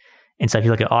centralized. And so if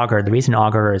you look at Augur, the reason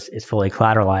Augur is fully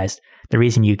collateralized, the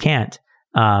reason you can't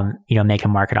make a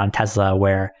market on Tesla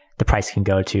where the price can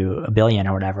go to $1 billion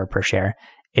or whatever per share,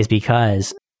 is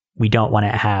because we don't want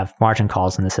to have margin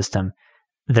calls in the system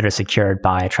that are secured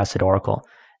by a trusted oracle.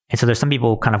 And so there's some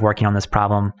people kind of working on this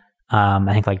problem.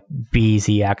 I think like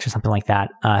BZX or something like that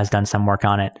has done some work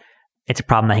on it. It's a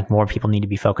problem I think more people need to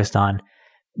be focused on,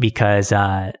 because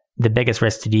the biggest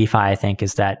risk to DeFi, I think,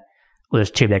 is that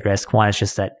there's two big risks. One is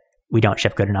just that we don't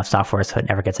ship good enough software, so it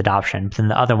never gets adoption. But then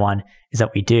the other one is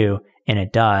that we do, and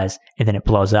it does, and then it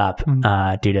blows up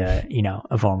due to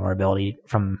a vulnerability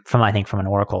from an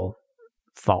Oracle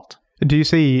fault. Do you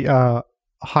see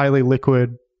highly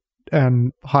liquid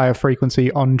and higher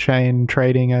frequency on-chain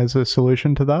trading as a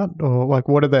solution to that? Or like,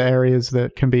 what are the areas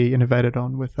that can be innovated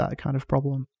on with that kind of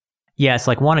problem? Yes,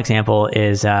 like one example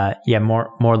is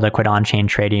more liquid on-chain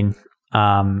trading,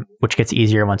 which gets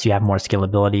easier once you have more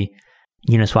scalability.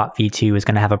 Uniswap v2 is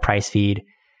going to have a price feed.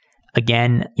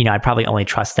 Again, I'd probably only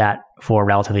trust that for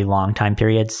relatively long time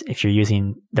periods. If you're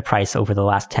using the price over the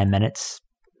last 10 minutes,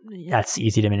 that's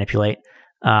easy to manipulate.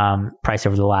 Price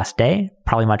over the last day,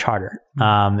 probably much harder.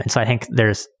 And so I think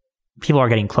people are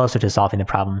getting closer to solving the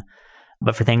problem.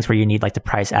 But for things where you need like the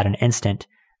price at an instant,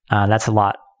 that's a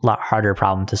lot harder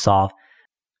problem to solve.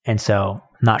 And so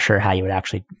I'm not sure how you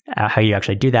actually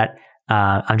do that.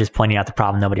 I'm just pointing out the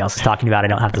problem nobody else is talking about. I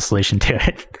don't have the solution to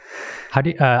it.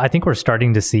 I think we're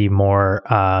starting to see more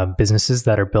businesses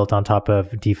that are built on top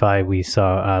of DeFi. We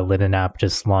saw Linen App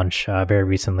just launch very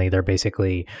recently. They're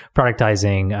basically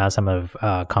productizing some of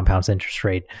Compound's interest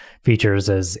rate features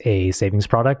as a savings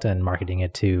product and marketing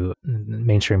it to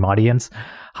mainstream audience.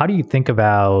 How do you think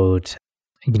about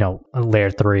layer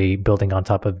 3 building on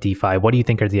top of DeFi? What do you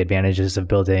think are the advantages of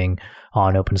building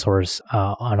on open source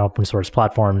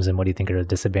platforms, and what do you think are the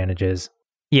disadvantages?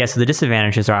 Yeah, so the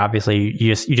disadvantages are obviously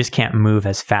you just can't move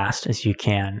as fast as you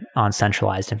can on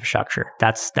centralized infrastructure.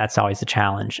 That's always the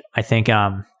challenge. I think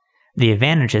the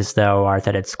advantages though are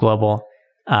that it's global.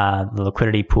 The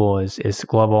liquidity pool is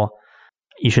global.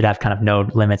 You should have kind of no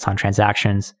limits on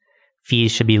transactions.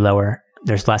 Fees should be lower.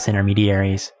 There's less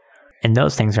intermediaries. And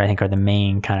those things I think are the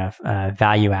main kind of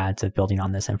value adds of building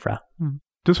on this infra.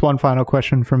 Just one final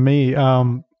question from me.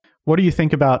 What do you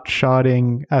think about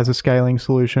sharding as a scaling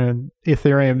solution?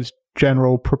 Ethereum's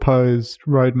general proposed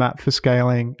roadmap for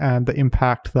scaling and the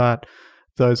impact that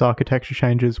those architecture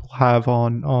changes will have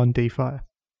on DeFi?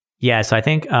 Yeah, so I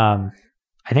think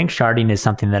sharding is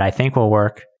something that I think will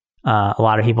work. A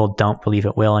lot of people don't believe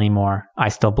it will anymore. I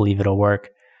still believe it'll work.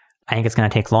 I think it's going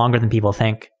to take longer than people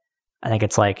think. I think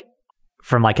it's like,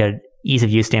 from like a ease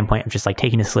of use standpoint of just like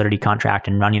taking a Solidity contract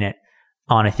and running it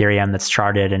on Ethereum that's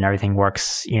sharded and everything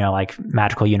works, like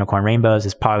magical unicorn rainbows,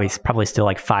 is probably still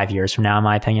like 5 years from now, in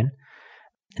my opinion.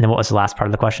 And then what was the last part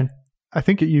of the question? I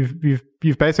think you've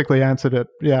basically answered it.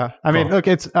 Yeah. I mean, look,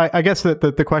 it's, I guess that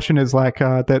the question is like,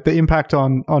 the impact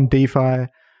on DeFi,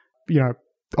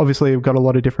 obviously we've got a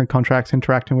lot of different contracts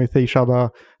interacting with each other.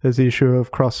 There's the issue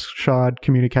of cross-shard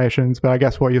communications, but I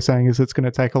guess what you're saying is it's going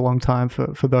to take a long time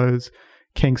for those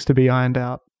kinks to be ironed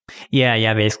out.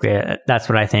 Yeah, basically that's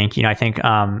what I think. I think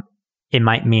it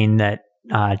might mean that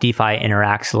DeFi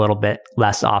interacts a little bit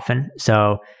less often.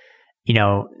 So,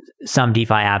 some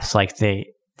DeFi apps, like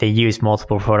they use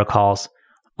multiple protocols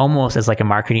almost as like a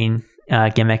marketing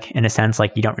gimmick, in a sense.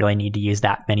 Like you don't really need to use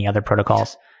that many other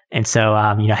protocols. And so,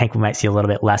 I think we might see a little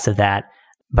bit less of that,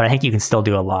 but I think you can still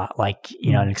do a lot. Like,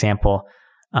 an example,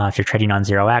 if you're trading on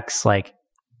 0x, like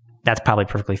that's probably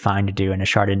perfectly fine to do in a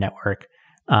sharded network.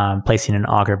 Placing an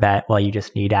Augur bet, well, you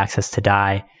just need access to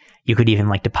DAI. You could even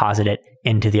like deposit it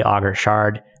into the Augur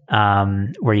shard,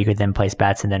 where you could then place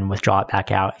bets and then withdraw it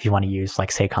back out if you want to use,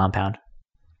 like, say, Compound.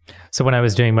 So when I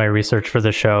was doing my research for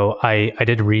the show, I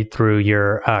did read through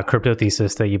your crypto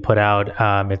thesis that you put out.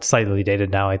 It's slightly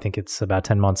dated now. I think it's about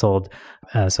 10 months old.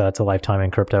 So that's a lifetime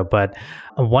in crypto. But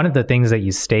one of the things that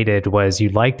you stated was you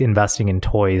liked investing in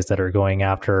toys that are going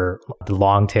after the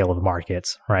long tail of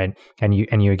markets, right? And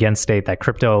you again state that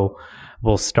crypto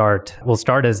will start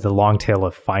as the long tail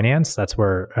of finance. That's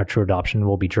where true adoption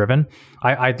will be driven.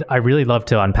 I really love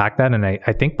to unpack that. And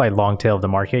I think by long tail of the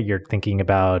market, you're thinking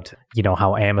about,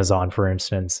 how Amazon, for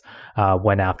instance,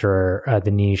 went after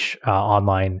the niche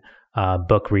online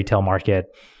book retail market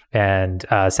and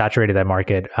saturated that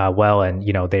market well. And,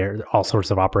 there are all sorts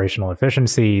of operational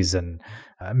efficiencies and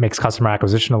makes customer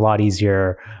acquisition a lot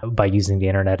easier by using the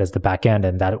internet as the back end.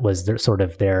 And that was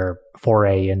their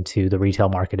foray into the retail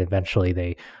market. Eventually,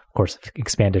 they, of course,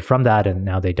 expanded from that, and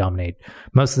now they dominate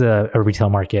most of the retail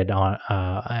market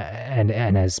and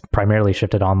has primarily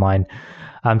shifted online.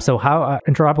 So how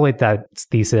interpolate that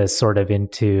thesis sort of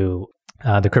into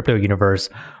the crypto universe?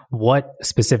 What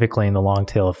specifically in the long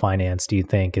tail of finance do you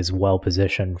think is well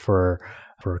positioned for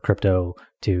crypto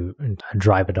to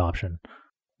drive adoption?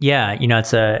 Yeah,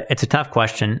 it's a tough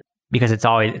question because it's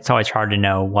always hard to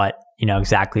know what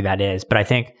exactly that is. But I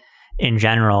think in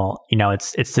general,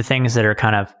 it's the things that are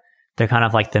kind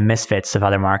of like the misfits of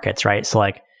other markets, right? So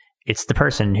like it's the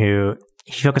person who,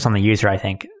 if you focus on the user, I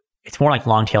think it's more like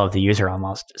long tail of the user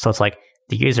almost. So it's like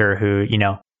the user who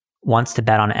wants to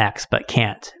bet on X but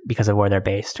can't because of where they're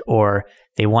based, or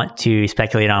they want to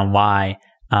speculate on Y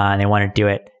and they want to do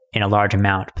it in a large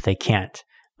amount but they can't.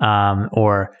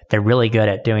 Or they're really good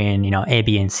at doing, A,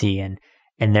 B, and C. And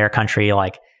in their country,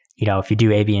 like, if you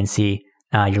do A, B, and C,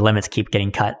 your limits keep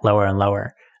getting cut lower and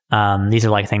lower. These are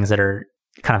like things that are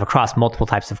kind of across multiple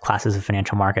types of classes of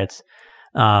financial markets.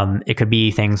 It could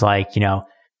be things like,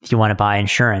 if you want to buy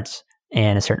insurance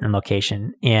in a certain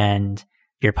location and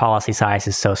your policy size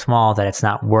is so small that it's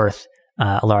not worth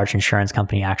a large insurance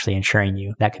company actually insuring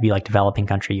you. That could be like developing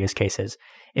country use cases.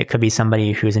 It could be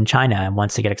somebody who's in China and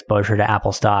wants to get exposure to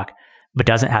Apple stock, but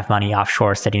doesn't have money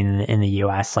offshore sitting in the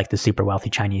US like the super wealthy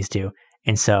Chinese do.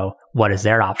 And so what is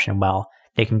their option? Well,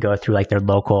 they can go through like their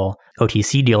local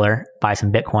OTC dealer, buy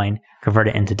some Bitcoin, convert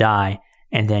it into DAI,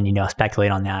 and then,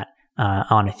 speculate on that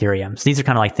on Ethereum. So these are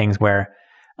kind of like things where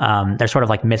they're sort of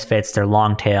like misfits. They're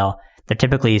long tail. They're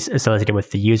typically associated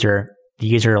with the user. The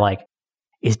user like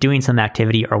is doing some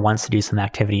activity or wants to do some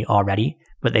activity already,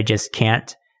 but they just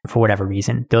can't for whatever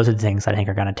reason. Those are the things that I think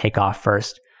are going to take off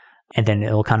first, and then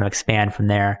it'll kind of expand from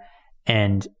there.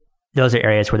 And those are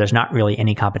areas where there's not really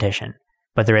any competition,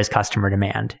 but there is customer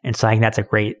demand. And so I think that's a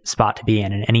great spot to be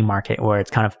in any market where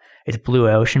it's blue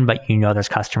ocean, but there's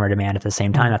customer demand at the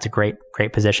same time. That's a great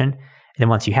position. And then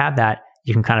once you have that,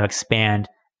 you can kind of expand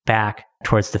back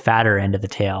towards the fatter end of the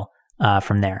tail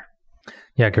from there.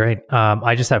 Yeah, great.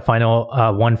 I just have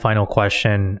one final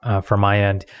question from my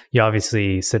end. You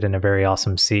obviously sit in a very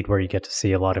awesome seat where you get to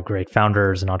see a lot of great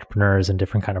founders and entrepreneurs and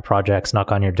different kind of projects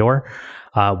knock on your door.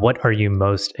 What are you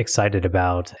most excited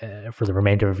about for the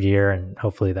remainder of the year, and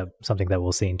hopefully that something that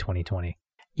we'll see in 2020?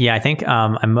 Yeah, I think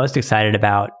I'm most excited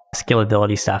about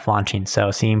scalability stuff launching.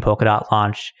 So seeing Polkadot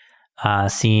launch,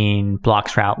 seeing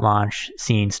Bloxroute launch,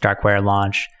 seeing Starkware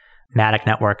launch, Matic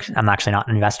Network. I'm actually not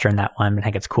an investor in that one, but I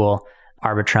think it's cool.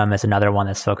 Arbitrum is another one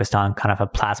that's focused on kind of a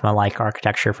plasma-like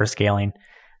architecture for scaling.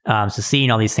 So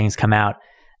seeing all these things come out,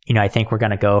 I think we're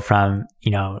going to go from,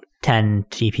 10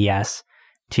 TPS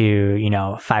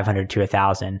to, 500 to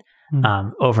 1,000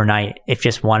 overnight if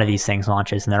just one of these things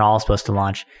launches, and they're all supposed to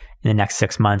launch in the next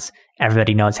 6 months.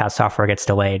 Everybody knows how software gets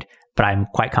delayed, but I'm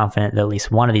quite confident that at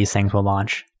least one of these things will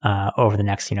launch over the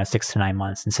next 6 to 9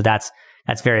 months. And so that's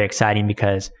very exciting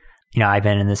because I've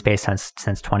been in this space since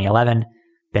 2011,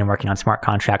 been working on smart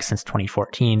contracts since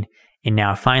 2014, and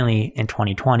now finally in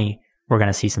 2020 we're going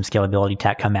to see some scalability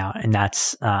tech come out, and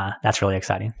that's really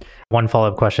exciting. One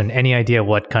follow-up question: any idea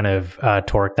what kind of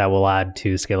torque that will add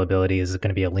to scalability? Is it going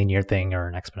to be a linear thing or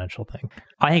an exponential thing?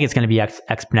 I think it's going to be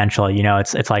exponential.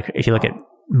 It's like if you look at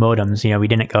modems, we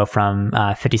didn't go from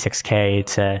 56K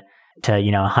to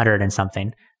 100 and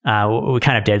something. We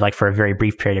kind of did, like, for a very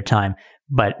brief period of time,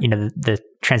 but the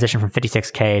transition from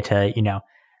 56K to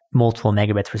multiple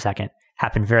megabits per second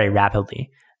happened very rapidly.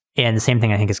 And the same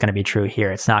thing I think is going to be true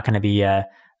here. It's not going to be a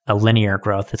linear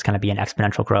growth. It's going to be an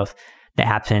exponential growth that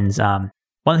happens. One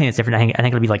thing that's different, I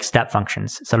think it'll be like step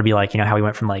functions. So it'll be like, how we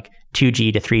went from like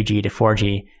 2G to 3G to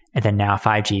 4G and then now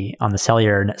 5G on the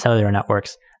cellular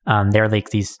networks. They're like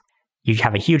these, you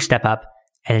have a huge step up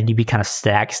and then you be kind of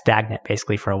stagnant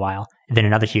basically for a while. And then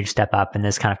another huge step up, and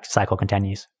this kind of cycle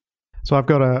continues. So I've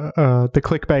got the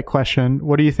clickbait question.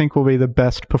 What do you think will be the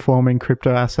best performing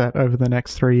crypto asset over the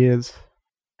next 3 years?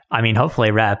 I mean,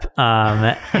 hopefully Rep.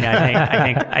 I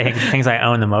think the things I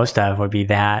own the most of would be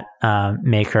that,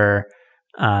 Maker,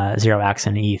 0x,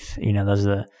 and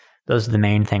ETH. Those are the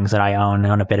main things that I own. I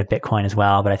own a bit of Bitcoin as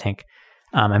well, but I think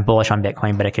I'm bullish on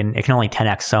Bitcoin, but it can only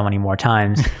 10x so many more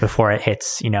times before it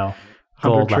hits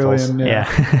gold levels. Yeah.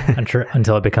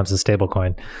 Until it becomes a stable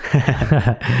coin.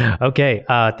 Okay.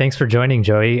 Thanks for joining,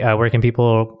 Joey. Where can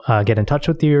people get in touch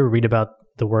with you or read about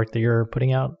the work that you're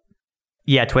putting out?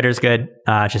 Yeah, Twitter's good.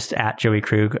 Just at Joey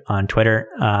Krug on Twitter.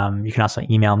 You can also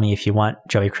email me if you want,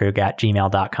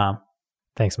 joeykrug@gmail.com.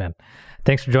 Thanks, man.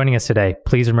 Thanks for joining us today.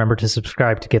 Please remember to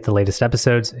subscribe to get the latest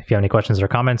episodes. If you have any questions or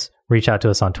comments, reach out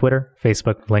to us on Twitter,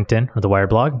 Facebook, LinkedIn, or the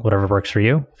Wired blog, whatever works for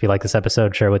you. If you like this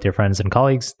episode, share it with your friends and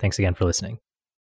colleagues. Thanks again for listening.